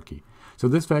hierarchy. So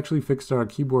this actually fixed our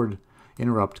keyboard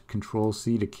interrupt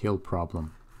Control-C to kill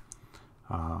problem.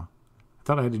 I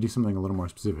thought I had to do something a little more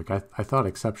specific. I thought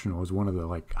exception was one of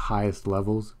the highest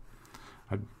levels.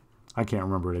 I can't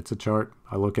remember it. It's a chart.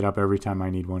 I look it up every time I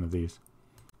need one of these.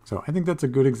 So I think that's a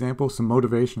good example, some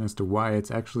motivation as to why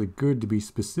it's actually good to be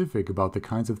specific about the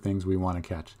kinds of things we want to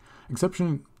catch.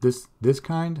 Exception, this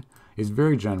kind, is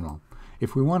very general.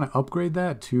 If we want to upgrade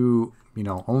that to,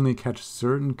 only catch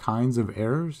certain kinds of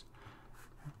errors,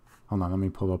 hold on, let me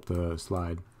pull up the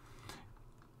slide.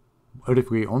 But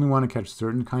if we only want to catch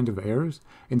certain kind of errors,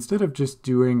 instead of just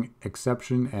doing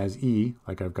exception as E,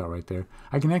 like I've got right there,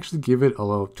 I can actually give it a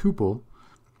little tuple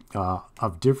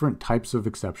of different types of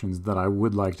exceptions that I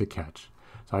would like to catch.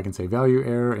 So I can say value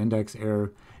error, index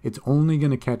error. It's only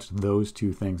going to catch those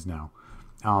two things now.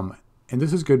 And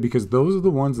this is good because those are the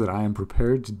ones that I am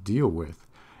prepared to deal with.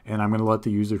 And I'm going to let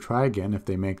the user try again if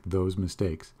they make those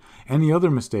mistakes. Any other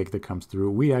mistake that comes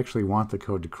through, we actually want the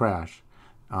code to crash.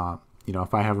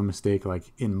 If I have a mistake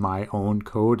like in my own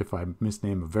code, if I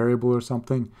misname a variable or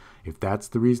something, if that's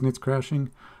the reason it's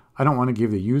crashing, I don't want to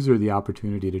give the user the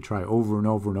opportunity to try over and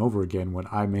over and over again when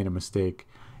I made a mistake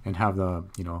and have the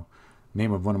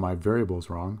name of one of my variables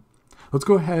wrong. Let's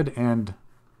go ahead and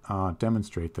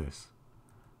demonstrate this.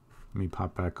 Let me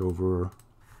pop back over,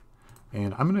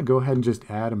 and I'm going to go ahead and just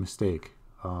add a mistake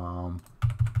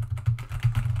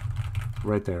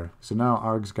right there. So now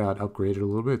arg's got upgraded a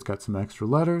little bit. It's got some extra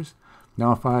letters.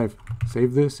 Now if I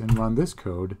save this and run this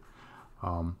code,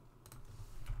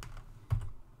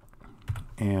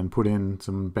 and put in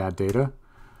some bad data,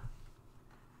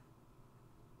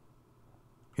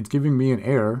 it's giving me an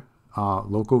error,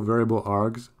 local variable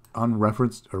args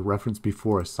unreferenced or referenced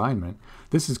before assignment.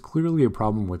 This is clearly a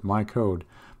problem with my code,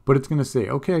 but it's going to say,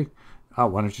 okay,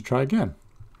 why don't you try again?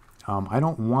 I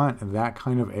don't want that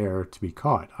kind of error to be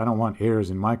caught. I don't want errors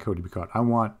in my code to be caught. I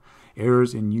want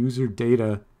errors in user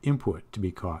data input to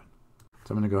be caught.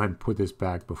 So I'm going to go ahead and put this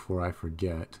back before I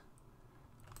forget.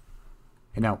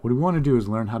 And now what we want to do is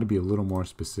learn how to be a little more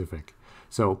specific.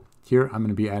 So here I'm going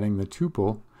to be adding the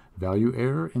tuple value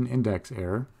error and index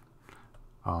error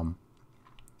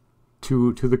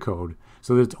to the code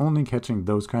so that it's only catching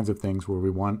those kinds of things where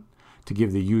we want to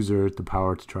give the user the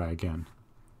power to try again.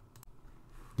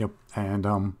 Yep,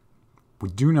 and we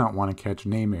do not want to catch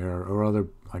name error or other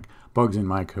bugs in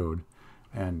my code,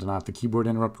 and not the keyboard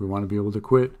interrupt. We want to be able to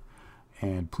quit.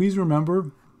 And please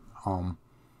remember,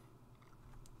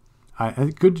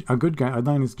 a good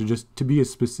guideline is to be as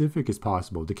specific as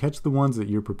possible, to catch the ones that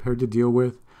you're prepared to deal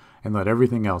with and let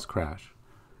everything else crash.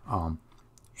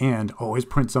 And always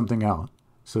print something out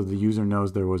so the user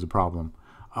knows there was a problem.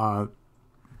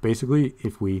 Basically,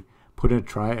 if we put a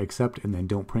try except and then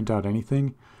don't print out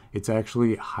anything, it's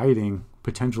actually hiding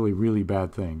potentially really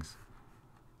bad things.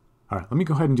 All right, let me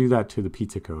go ahead and do that to the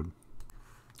pizza code.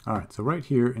 All right, so right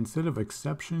here, instead of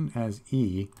exception as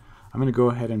E, I'm going to go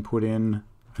ahead and put in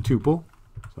a tuple.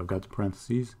 So I've got the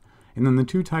parentheses. And then the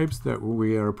two types that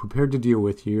we are prepared to deal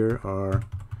with here are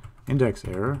index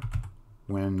error,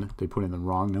 when they put in the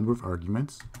wrong number of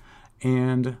arguments,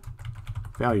 and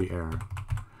value error,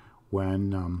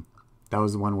 when that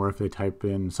was the one where if they type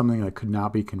in something that could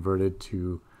not be converted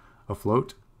to a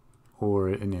float or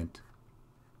an int.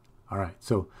 All right,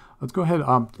 so let's go ahead,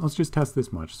 let's just test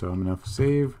this much. So I'm going to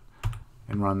save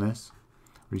and run this,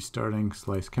 restarting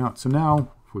slice count. So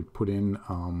now if we put in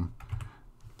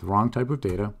the wrong type of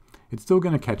data, it's still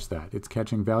going to catch that. It's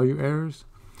catching value errors.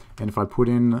 And if I put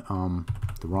in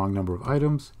the wrong number of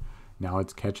items, now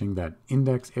it's catching that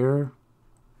index error.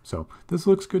 So this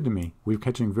looks good to me. We're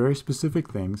catching very specific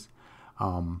things.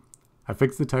 I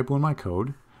fixed the typo in my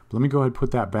code. But let me go ahead and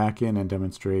put that back in and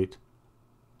demonstrate.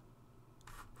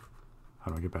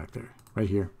 How do I get back there? Right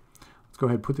here. Let's go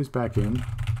ahead and put this back in.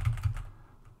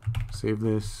 Save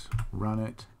this, run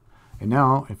it. And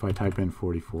now if I type in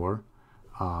 44,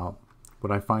 what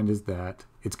I find is that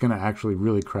it's going to actually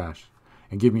really crash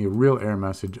and give me a real error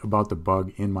message about the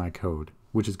bug in my code,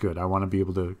 which is good. I want to be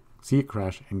able to see it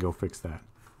crash and go fix that.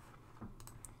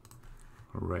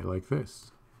 Right like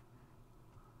this.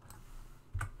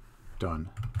 Done.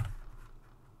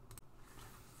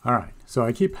 All right, so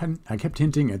I kept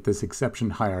hinting at this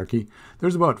exception hierarchy.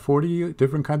 There's about 40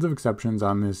 different kinds of exceptions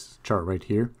on this chart right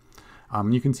here.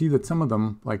 You can see that some of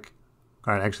them, like,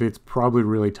 all right, actually it's probably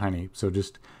really tiny, so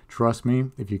just trust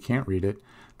me if you can't read it,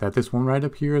 that this one right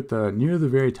up here at the near the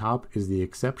very top is the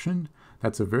exception.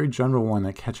 That's a very general one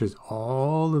that catches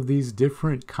all of these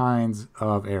different kinds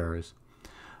of errors.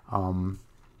 When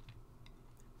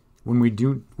we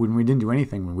didn't do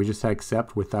anything, when we just had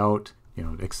except without,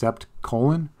 except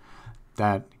colon,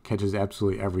 that catches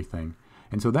absolutely everything.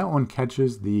 And so that one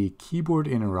catches the keyboard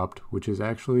interrupt, which is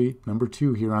actually number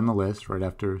 2 here on the list, right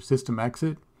after system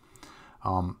exit.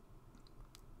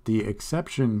 The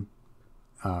exception,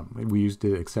 we used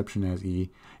the exception as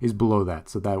E, is below that,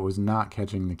 so that was not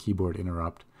catching the keyboard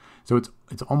interrupt. So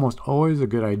it's almost always a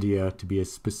good idea to be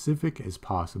as specific as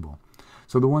possible.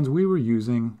 So the ones we were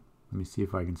using, let me see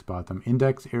if I can spot them.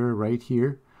 Index error right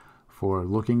here for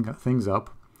looking things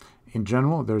up. In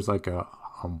general, there's like a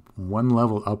one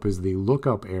level up is the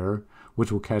lookup error,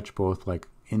 which will catch both like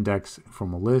index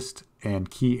from a list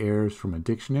and key errors from a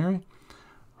dictionary.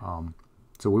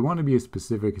 So we want to be as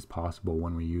specific as possible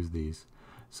when we use these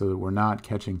so that we're not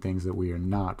catching things that we are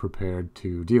not prepared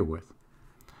to deal with.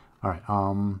 All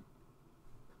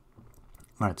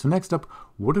right, so next up,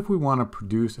 what if we want to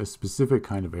produce a specific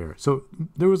kind of error? So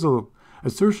there was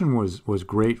assertion was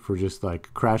great for just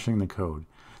like crashing the code.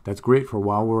 That's great for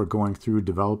while we're going through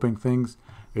developing things.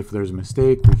 If there's a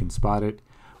mistake, we can spot it.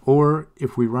 Or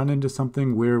if we run into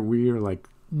something where we are like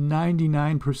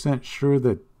 99% sure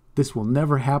that this will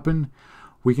never happen,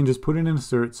 we can just put in an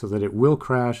assert so that it will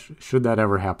crash should that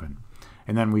ever happen.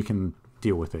 And then we can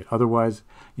deal with it. Otherwise,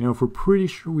 if we're pretty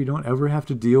sure we don't ever have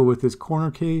to deal with this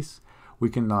corner case, we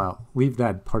can leave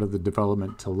that part of the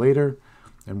development till later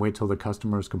and wait till the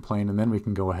customers complain, and then we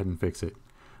can go ahead and fix it.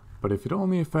 But if it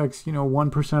only affects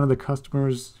 1% of the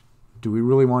customers, do we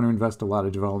really want to invest a lot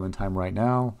of development time right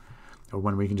now? Or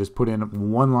when we can just put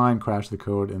in one line, crash the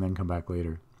code, and then come back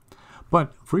later?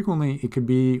 But frequently, it could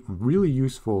be really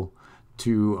useful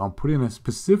to put in a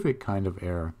specific kind of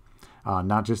error,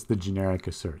 not just the generic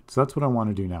assert. So that's what I want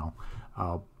to do now.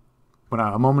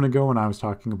 A moment ago when I was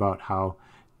talking about how,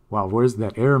 wow, where's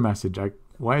that error message?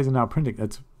 Why is it not printing?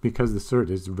 That's because the assert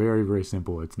is very, very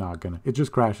simple. It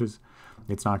just crashes.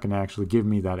 It's not gonna actually give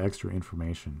me that extra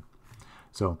information.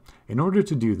 So in order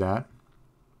to do that,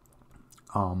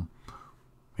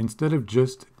 instead of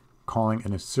just calling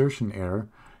an assertion error,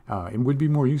 it would be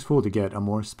more useful to get a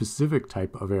more specific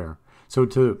type of error. So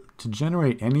to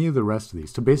generate any of the rest of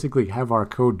these, to basically have our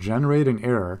code generate an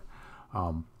error,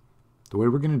 the way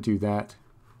we're going to do that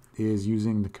is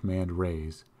using the command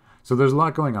raise. So there's a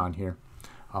lot going on here.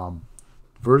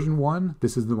 Version 1,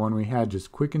 this is the one we had,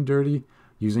 just quick and dirty,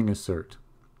 using assert.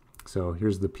 So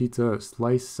here's the pizza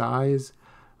slice size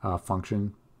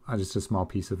function, just a small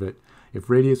piece of it. If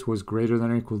radius was greater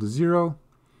than or equal to 0,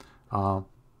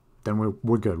 then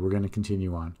we're good. We're going to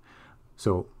continue on.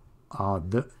 So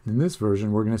in this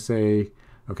version, we're going to say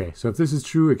Okay, so if this is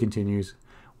true, it continues.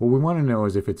 What we want to know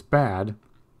is if it's bad,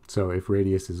 so if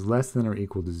radius is less than or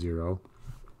equal to 0,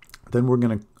 then we're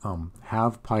going to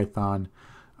have Python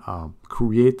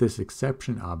create this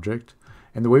exception object.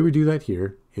 And the way we do that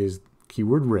here is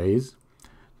keyword raise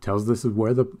tells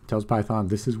Python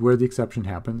this is where the exception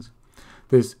happens.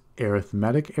 This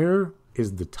arithmetic error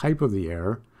is the type of the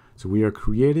error. So we are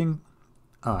creating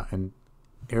an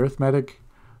arithmetic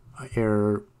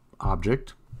error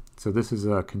object. So this is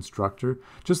a constructor.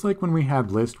 Just like when we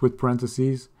had list with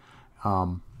parentheses,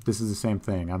 this is the same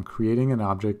thing. I'm creating an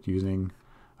object using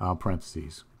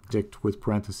parentheses. Dict with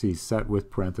parentheses, set with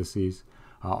parentheses.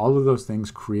 All of those things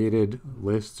created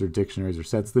lists or dictionaries or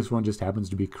sets. This one just happens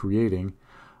to be creating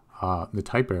the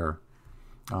type error.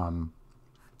 And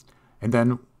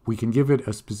then we can give it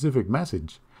a specific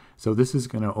message. So this is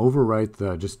going to overwrite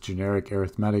the just generic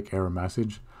arithmetic error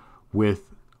message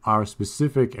with our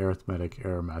specific arithmetic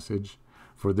error message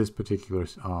for this particular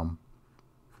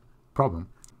problem.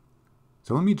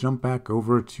 So let me jump back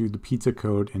over to the pizza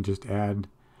code and just add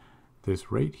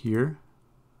this right here.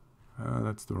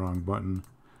 That's the wrong button.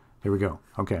 There we go.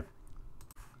 Okay.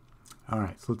 All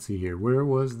right, so let's see here. Where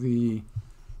was the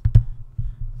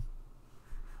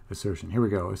assertion? Here we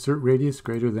go. Assert radius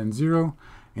greater than 0.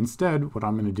 Instead, what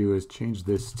I'm going to do is change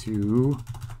this to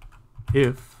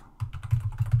if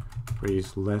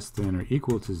radius less than or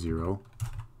equal to 0.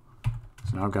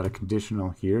 So now I've got a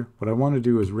conditional here. What I want to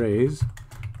do is raise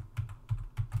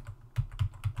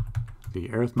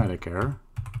the arithmetic error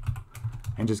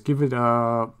and just give it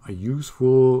a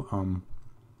useful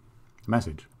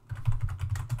message.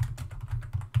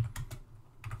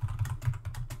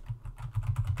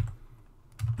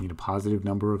 Need a positive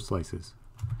number of slices.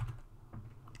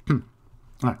 All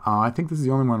right, I think this is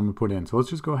the only one I'm going to put in. So let's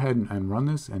just go ahead and run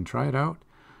this and try it out.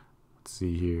 Let's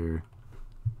see here.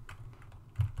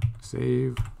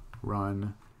 Save,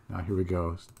 run. Now here we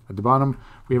go. At the bottom,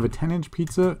 we have a 10-inch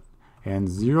pizza and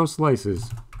 0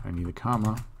 slices. I need a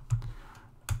comma.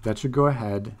 That should go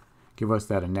ahead, give us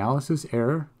that analysis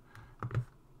error.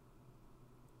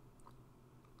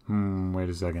 Wait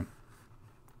a second.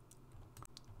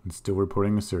 It's still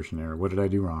reporting assertion error. What did I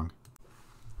do wrong?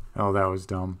 Oh, that was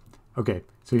dumb. Okay,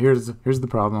 so here's the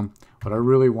problem. What I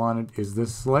really wanted is the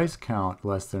slice count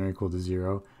less than or equal to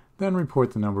 0, then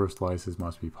report the number of slices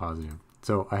must be positive.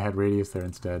 So I had radius there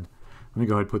instead. Let me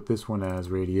go ahead and put this one as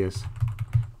radius,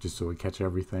 just so we catch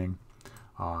everything.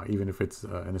 Even if it's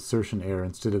an assertion error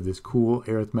instead of this cool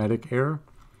arithmetic error.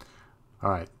 All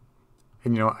right,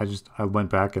 and you know, I went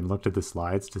back and looked at the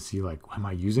slides to see like, am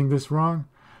I using this wrong?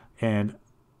 And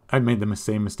I made the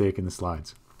same mistake in the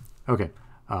slides. Okay,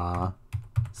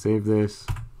 save this,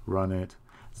 run it.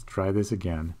 Let's try this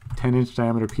again. 10-inch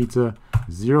diameter pizza,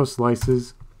 0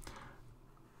 slices.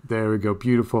 There we go,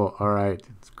 beautiful. All right,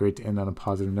 it's great to end on a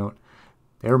positive note.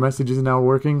 Error message is now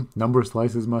working. Number of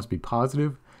slices must be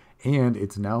positive, and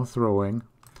it's now throwing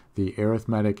the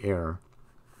arithmetic error.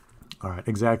 All right,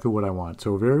 exactly what I want.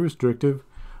 So very restrictive.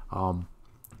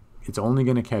 It's only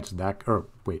going to catch that, or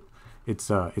wait,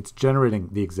 it's generating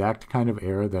the exact kind of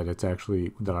error that it's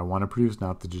actually that I want to produce,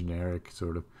 not the generic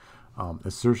sort of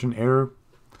assertion error.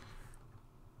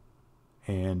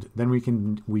 And then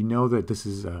we know that this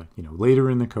is later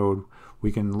in the code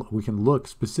we can look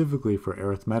specifically for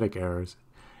arithmetic errors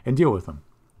and deal with them.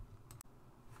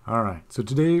 All right, so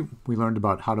today we learned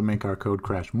about how to make our code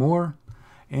crash more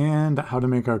and how to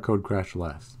make our code crash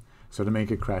less. So to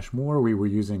make it crash more, we were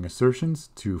using assertions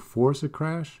to force a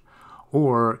crash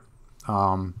or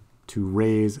to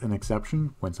raise an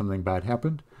exception when something bad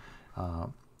happened.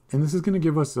 And this is going to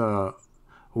give us a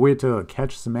way to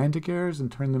catch semantic errors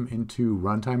and turn them into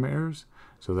runtime errors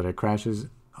so that it crashes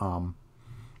and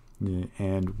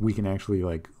we can actually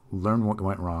like learn what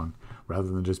went wrong rather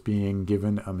than just being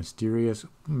given a mysterious,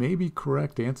 maybe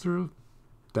correct answer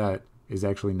that is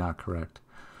actually not correct.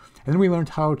 And then we learned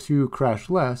how to crash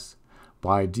less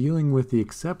by dealing with the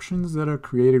exceptions that are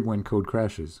created when code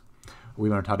crashes. We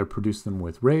learned how to produce them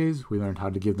with raise. We learned how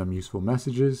to give them useful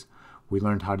messages. We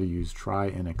learned how to use try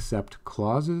and except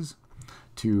clauses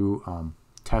to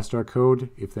test our code.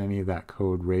 If any of that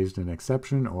code raised an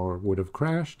exception or would have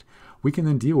crashed, we can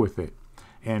then deal with it.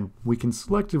 And we can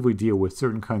selectively deal with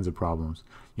certain kinds of problems.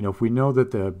 You know, if we know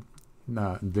that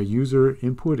the user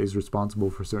input is responsible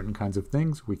for certain kinds of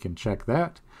things, we can check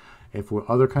that. If we're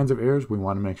other kinds of errors, we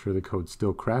want to make sure the code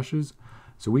still crashes.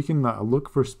 So we can look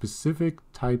for specific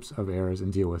types of errors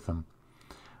and deal with them.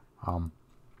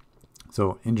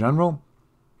 So in general,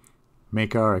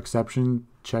 make our exception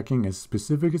checking as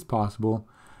specific as possible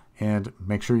and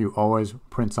make sure you always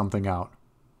print something out.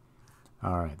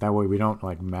 All right, that way we don't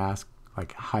like mask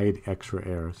like hide extra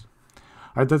errors.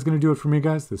 All right, that's going to do it for me,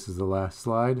 guys. This is the last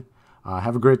slide.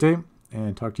 Have a great day,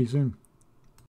 and talk to you soon.